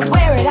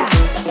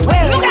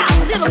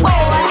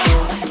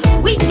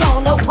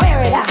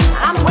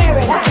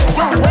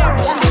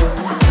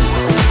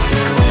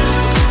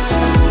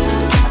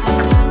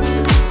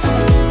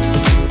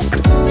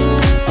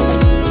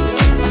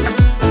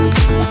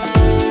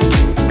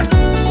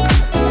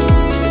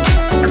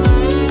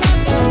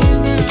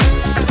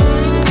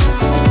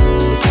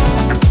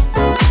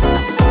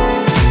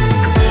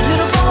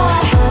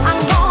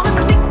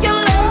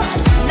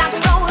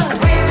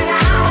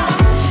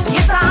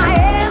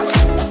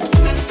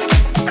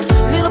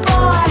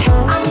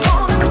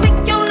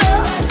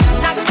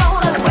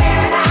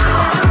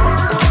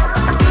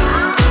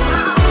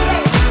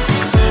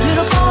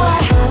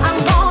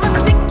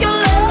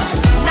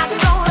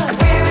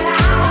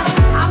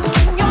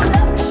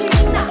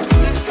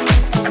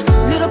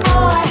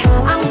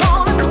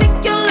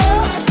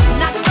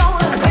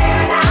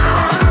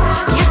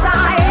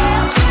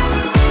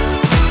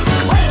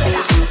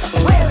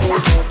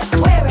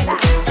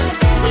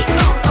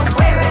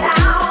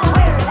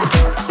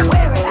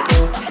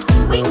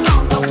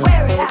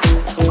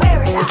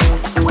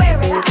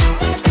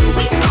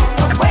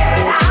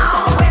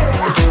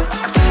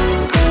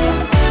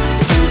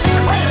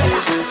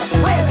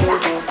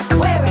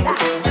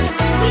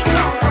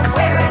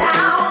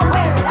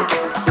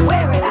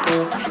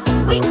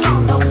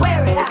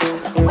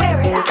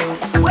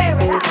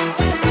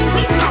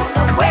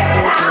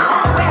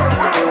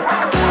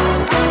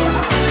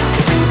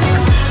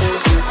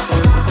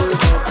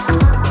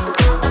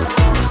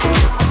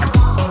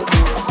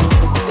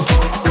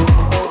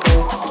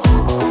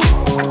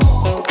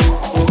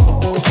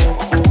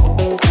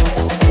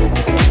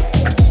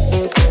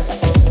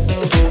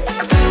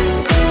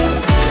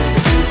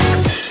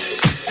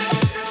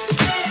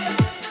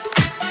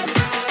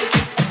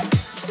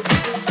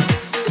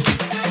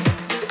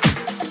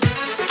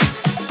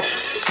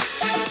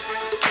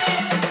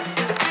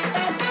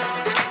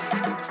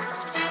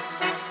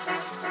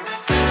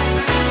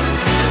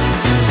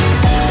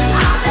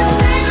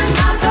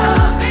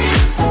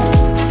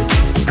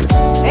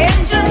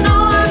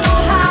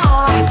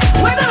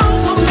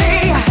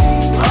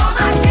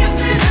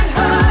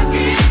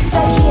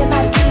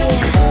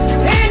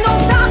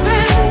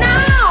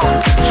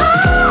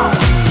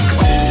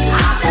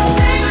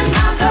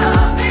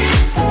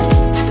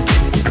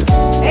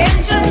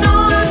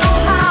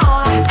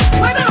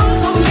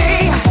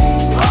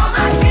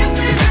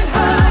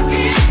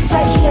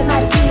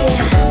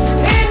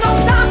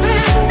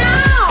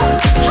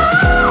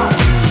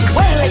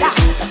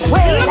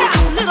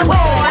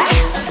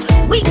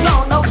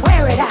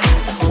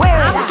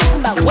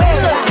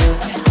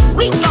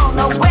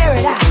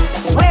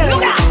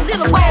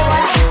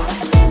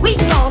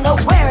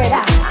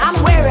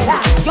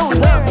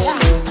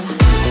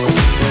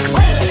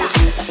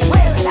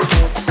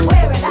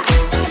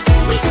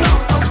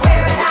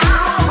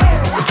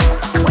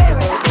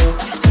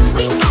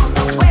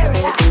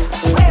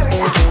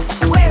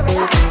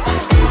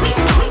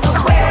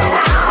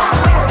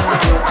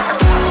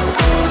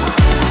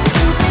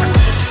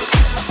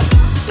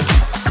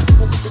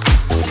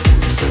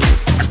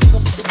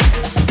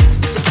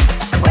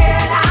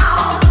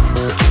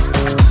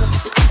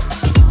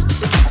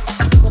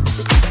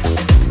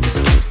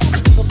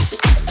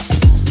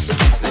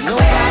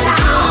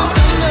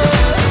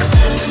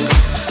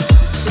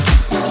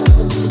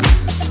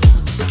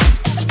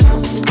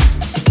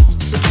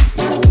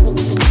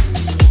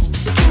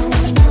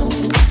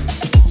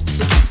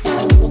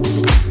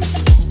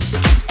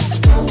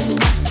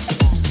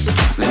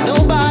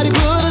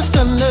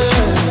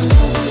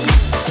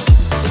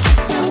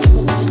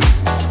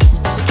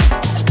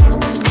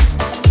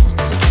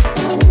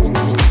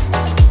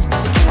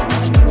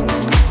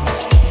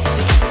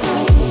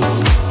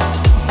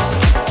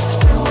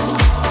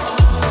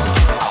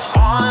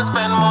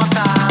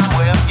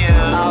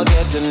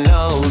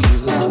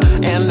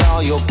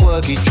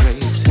quirky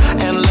traits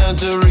and learn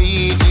to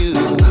read you.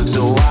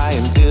 So I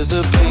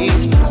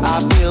anticipate,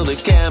 I feel the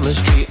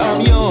chemistry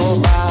of your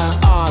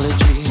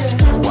biology.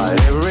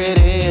 Whatever it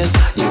is,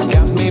 you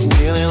got me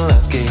feeling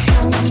lucky.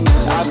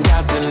 I've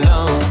got to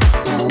know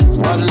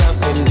what love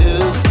can do.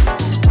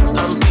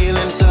 I'm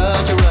feeling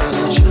such a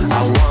rush,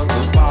 I want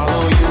to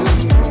follow you.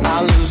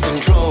 I lose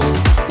control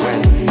when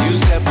you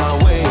step my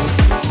way.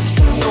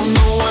 Don't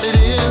know what it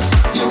is,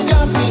 you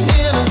got me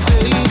in a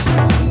state.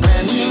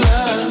 Brand new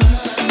love,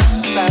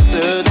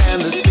 faster than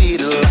the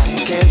speed of light.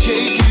 Can't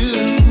shake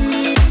you,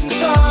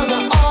 stars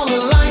are all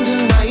aligned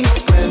tonight.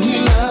 Brand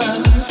new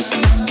love,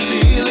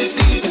 feel it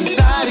deep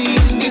inside of you.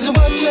 Is it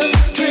what you're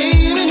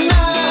dreaming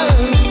of?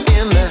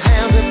 In the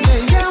hands of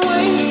fate, can't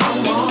wait. I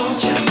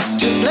want you,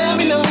 just let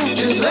me know,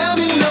 just let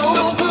me know.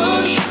 Don't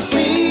push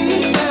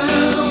me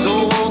down. So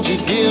won't you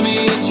give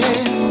me a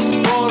chance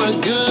for a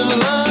good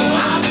love?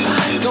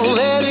 Don't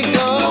let it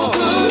go. Don't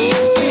push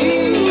me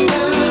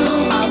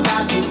down. I've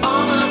got you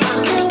on my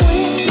mind. Can't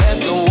wait. Let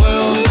the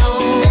world know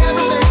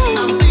everything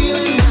I'm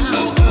feeling now.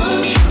 Don't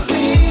push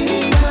me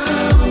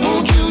down.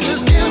 Won't you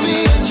just give me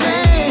a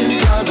chance?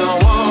 'Cause I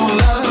want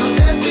love.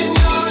 Testing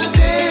your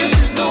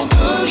attention. Don't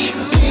push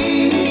me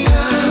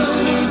down.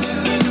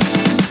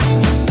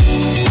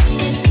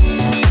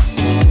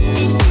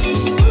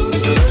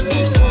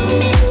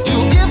 You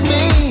give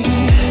me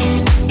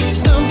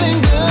something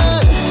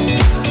good,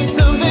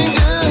 something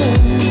good.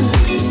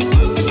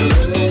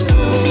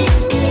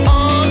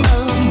 On a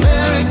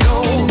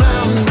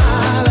merry-go-round,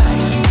 my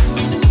life.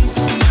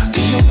 Do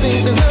you think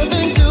there's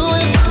nothing to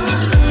it?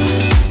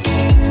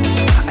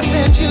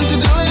 Attention to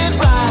doing it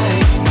right.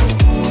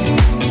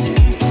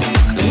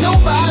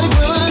 Nobody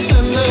put us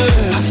under.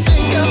 I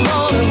think I'm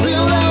on a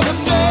real love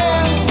affair.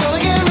 It's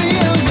gonna get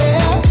real,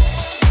 yeah.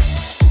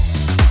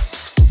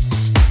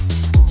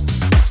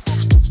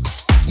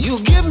 You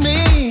give me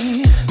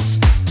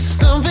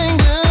something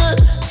good,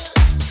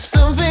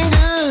 something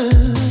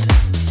good.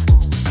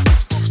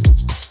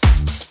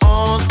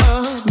 On a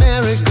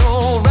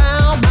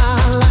merry-go-round, my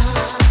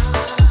life.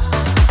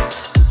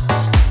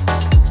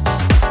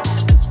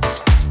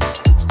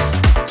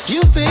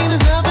 You think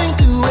there's nothing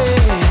to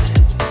it.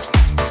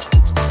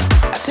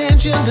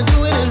 Attention to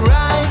doing it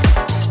right.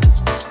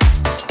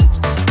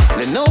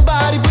 Let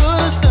nobody put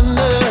us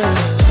under.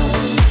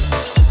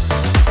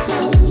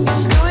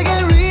 It's gonna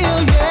get real,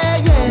 yeah,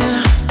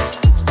 yeah.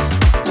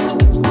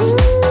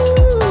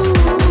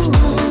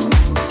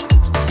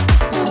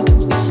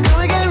 It's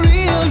gonna get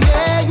real,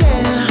 yeah,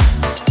 yeah.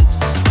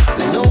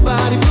 Let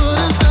nobody put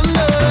us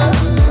under.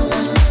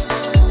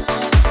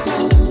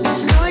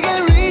 It's gonna get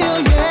real,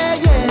 yeah,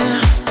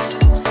 yeah.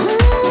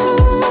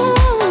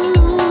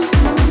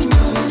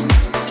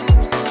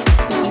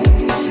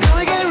 It's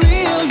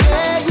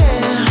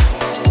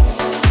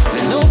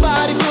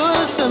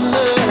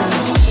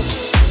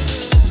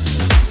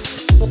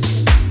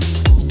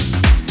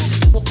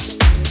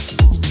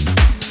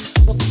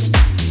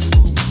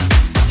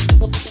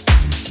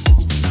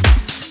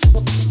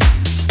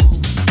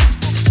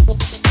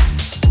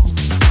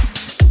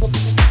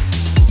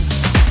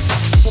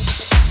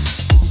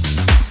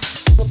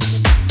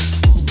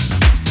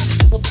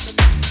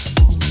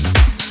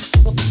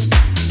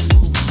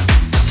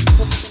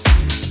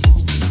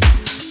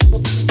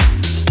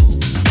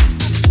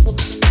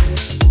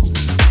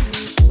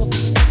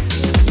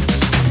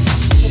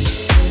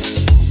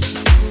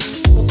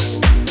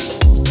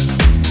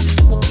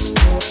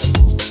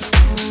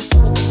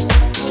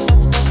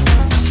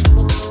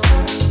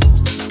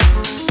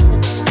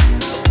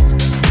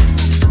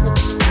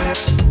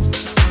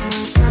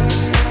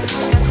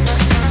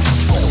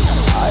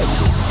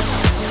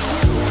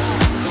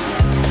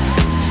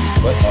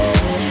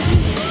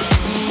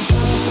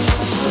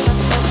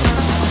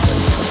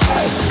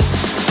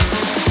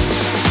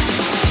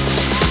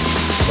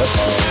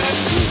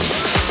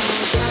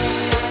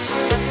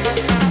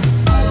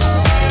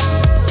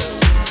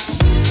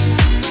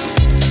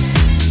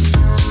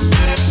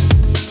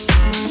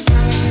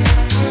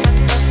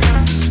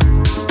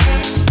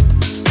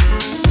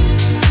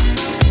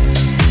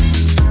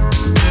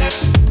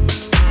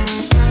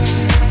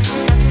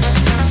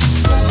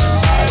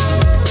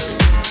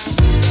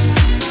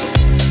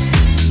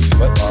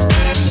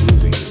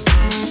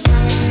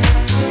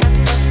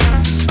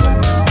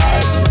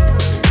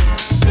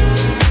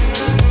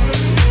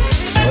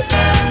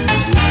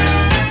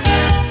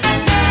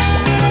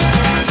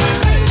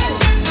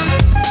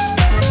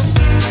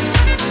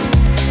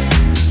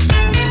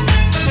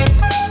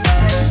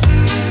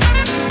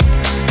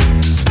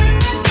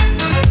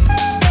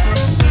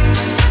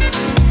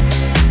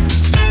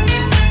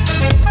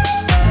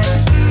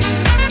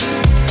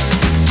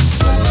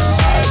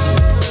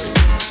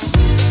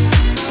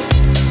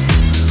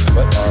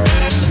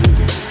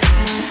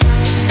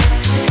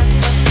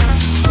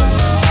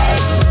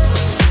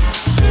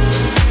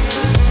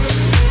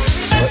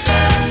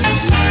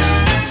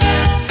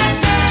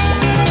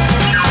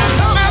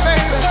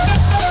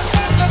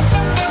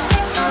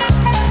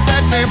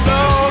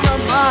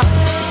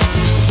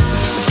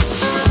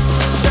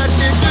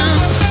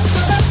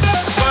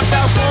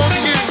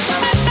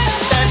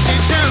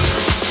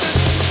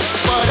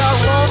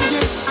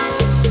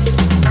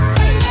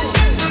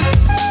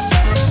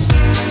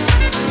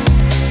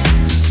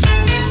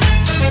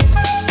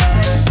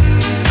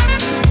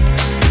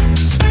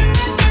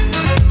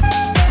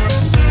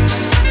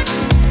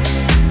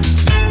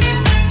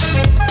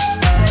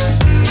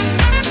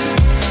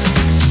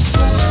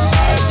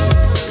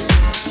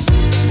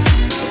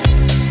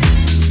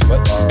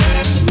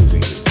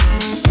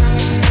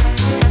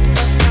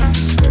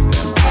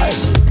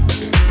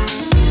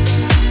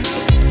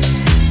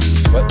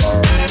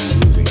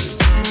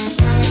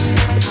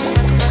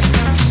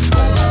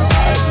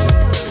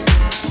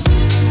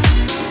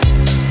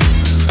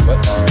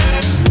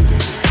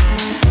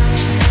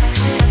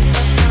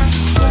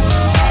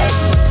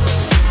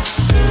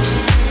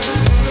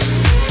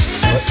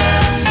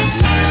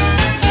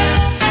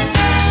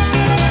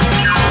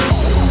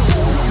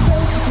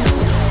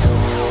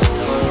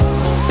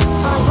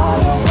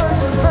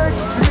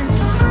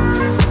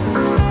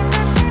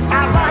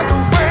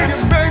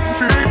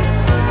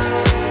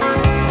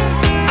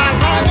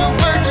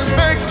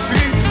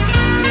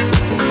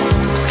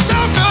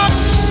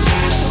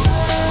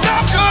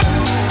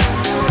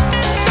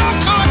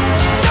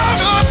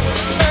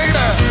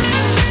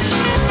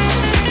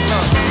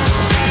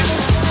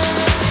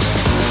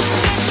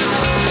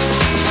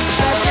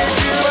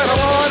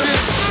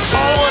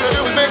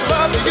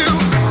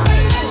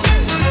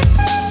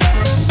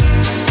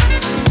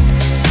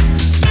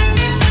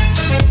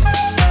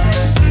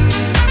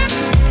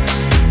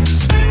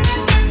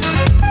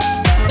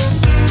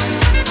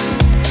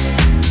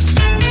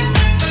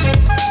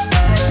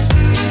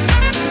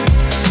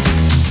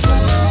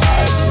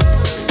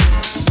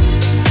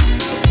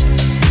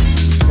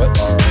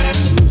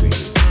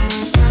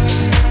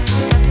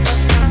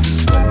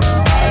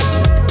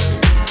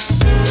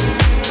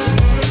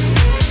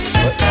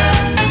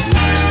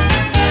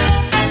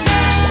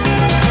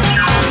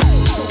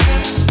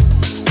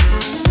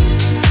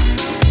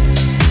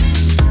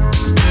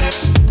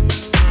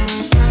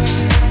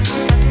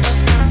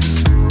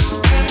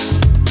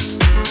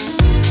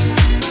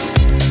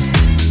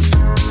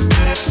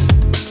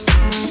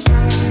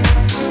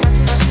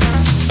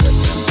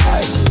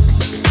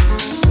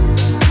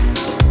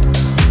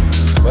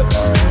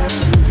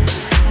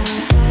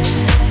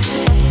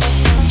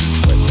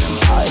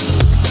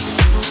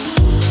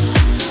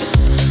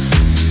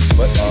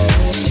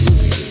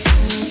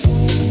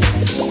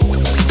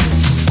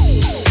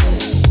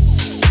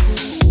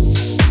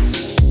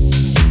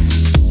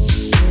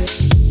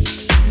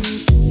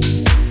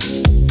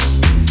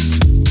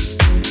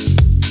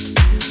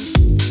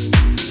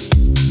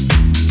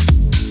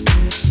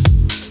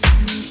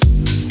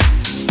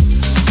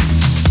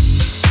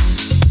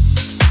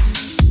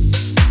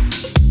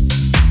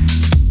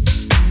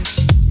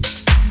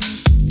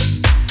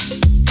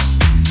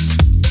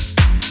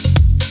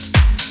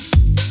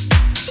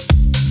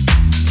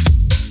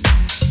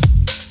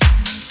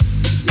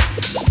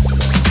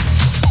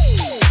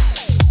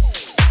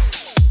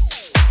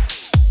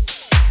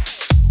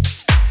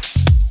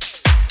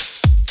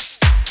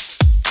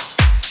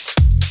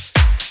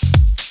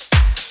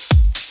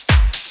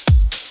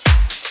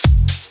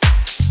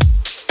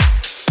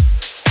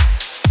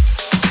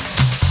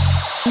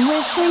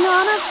wishing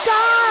on a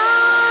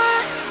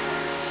star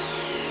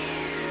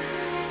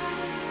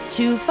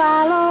to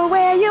follow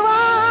where you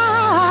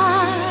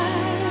are.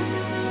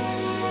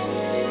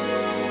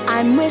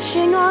 I'm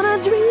wishing on a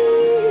dream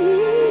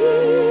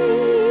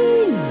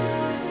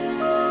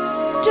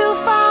to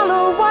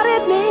follow what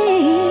it means.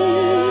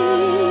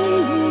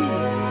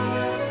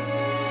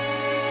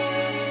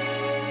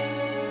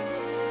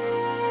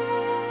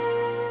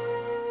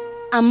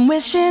 I'm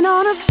wishing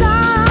on a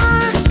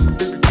star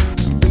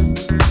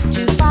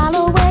to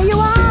follow where you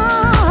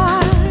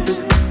are.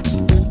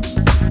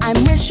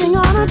 I'm wishing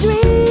on a dream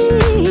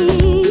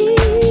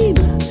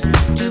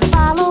to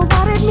follow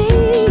what it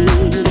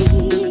means.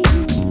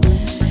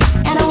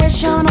 And I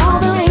wish on all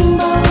the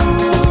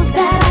rainbows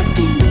that I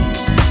see.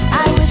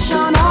 I wish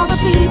on all the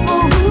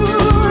people who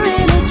are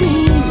in a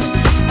dream.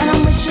 And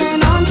I'm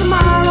wishing on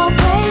tomorrow,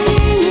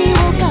 praying he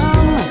will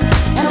come.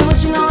 And I'm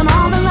wishing on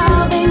all the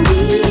loving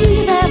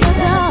we've ever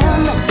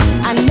done.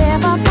 I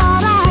never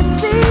thought I'd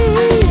see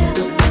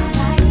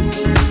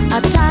a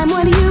time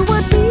when you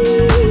would be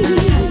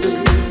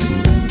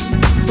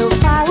so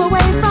far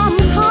away from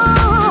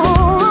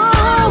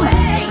home,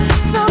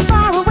 so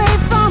far away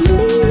from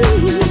me.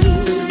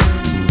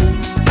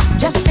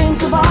 Just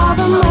think of all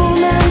the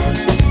moments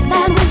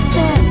that we've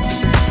spent.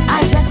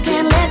 I just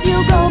can't let you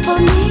go. For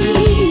me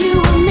you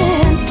were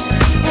meant,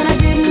 and I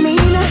didn't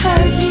mean to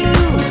hurt you,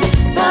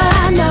 but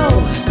I know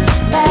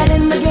that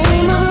in the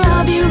game of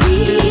love you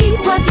reap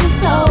what you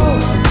sow.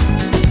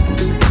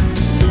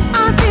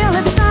 I feel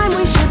it's time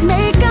we should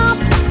make up,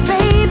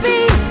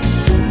 baby.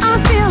 I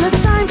feel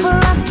it's time for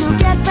us to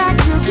get back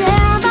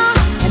together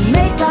and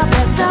make the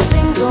best of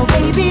things, oh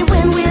baby,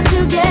 when we're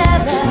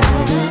together.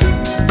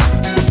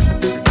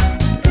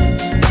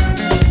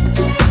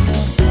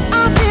 I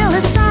feel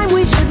it's time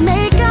we should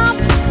make up,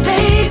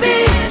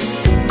 baby.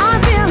 I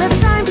feel it's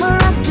time for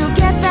us to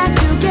get back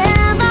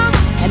together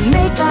and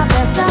make the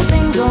best of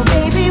things, oh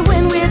baby,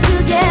 when we're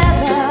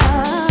together.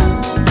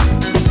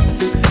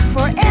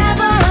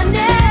 Forever and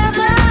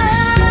ever,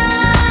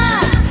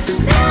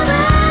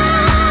 never.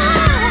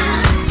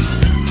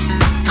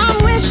 I'm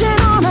wishing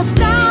on a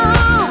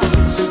star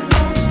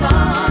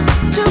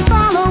to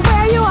follow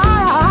where you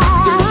are.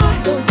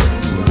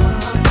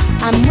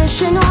 I'm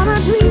wishing on a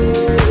dream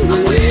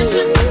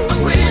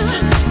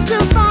to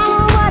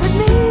follow what it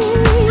means.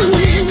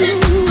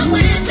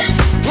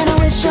 And I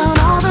wish on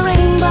all the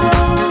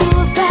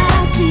rainbows that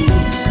I see.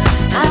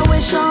 I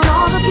wish on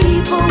all the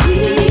people we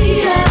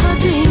ever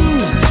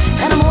dreamed.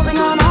 And I'm hoping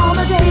on all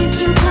the days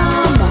to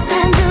come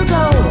and to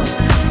go.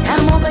 And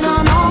I'm hoping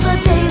on all the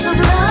days of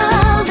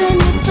love in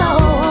your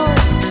soul.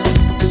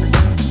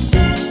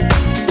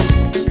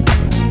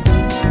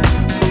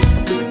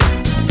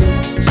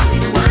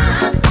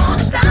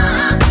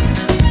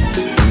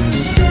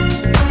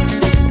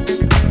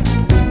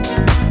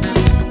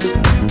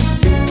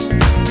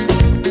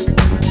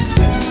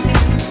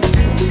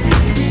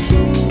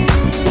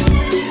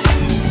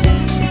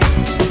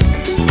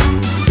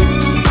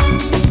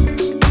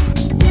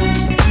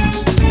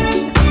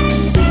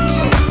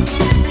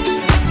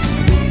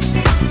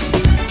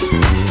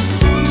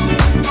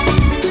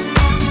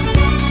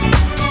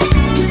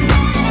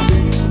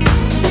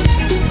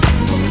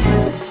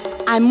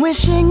 I'm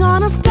wishing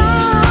on a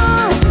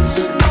star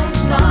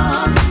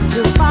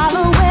to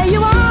follow where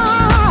you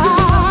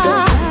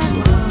are.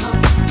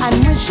 I'm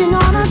wishing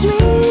on a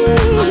dream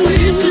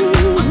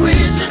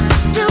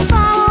to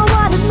follow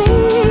what it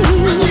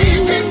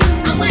means.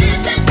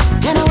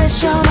 And I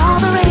wish on all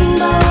the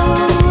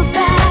rainbows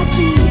that I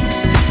see.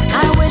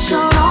 I wish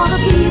on all the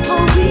people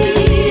we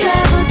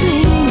ever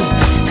dreamed.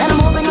 And I'm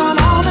hoping on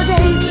all the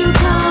days to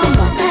come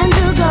and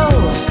to go.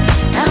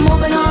 And I'm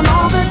hoping on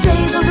all the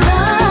days of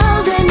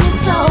love in your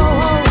soul.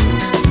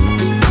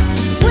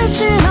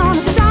 Wishing on a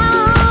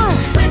star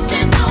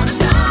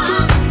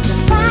to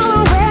follow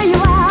where you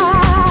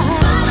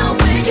are.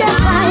 Yes,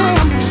 I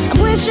am. I'm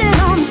wishing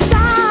on a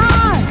star.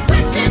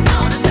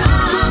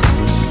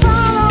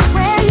 Follow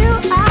where you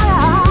are.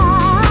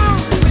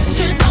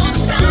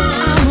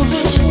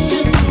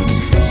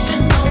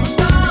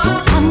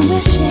 I'm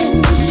wishing.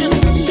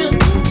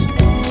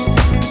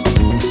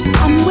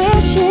 I'm wishing. I'm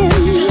wishing.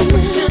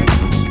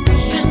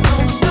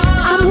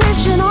 I'm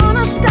wishing on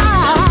a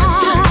star.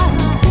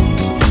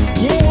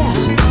 Yeah.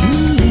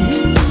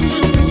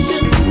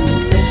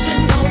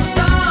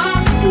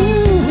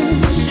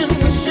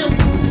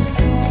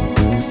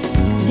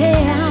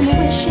 Yeah, I'm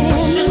wishing.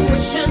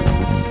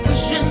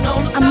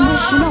 I'm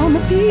wishing on the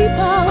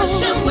people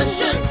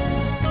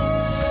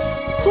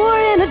who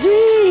are in a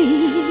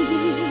dream.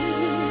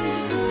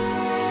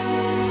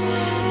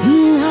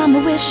 I'm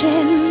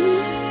wishing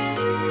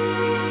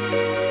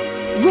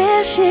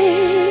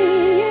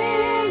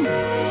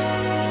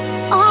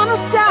on a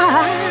star.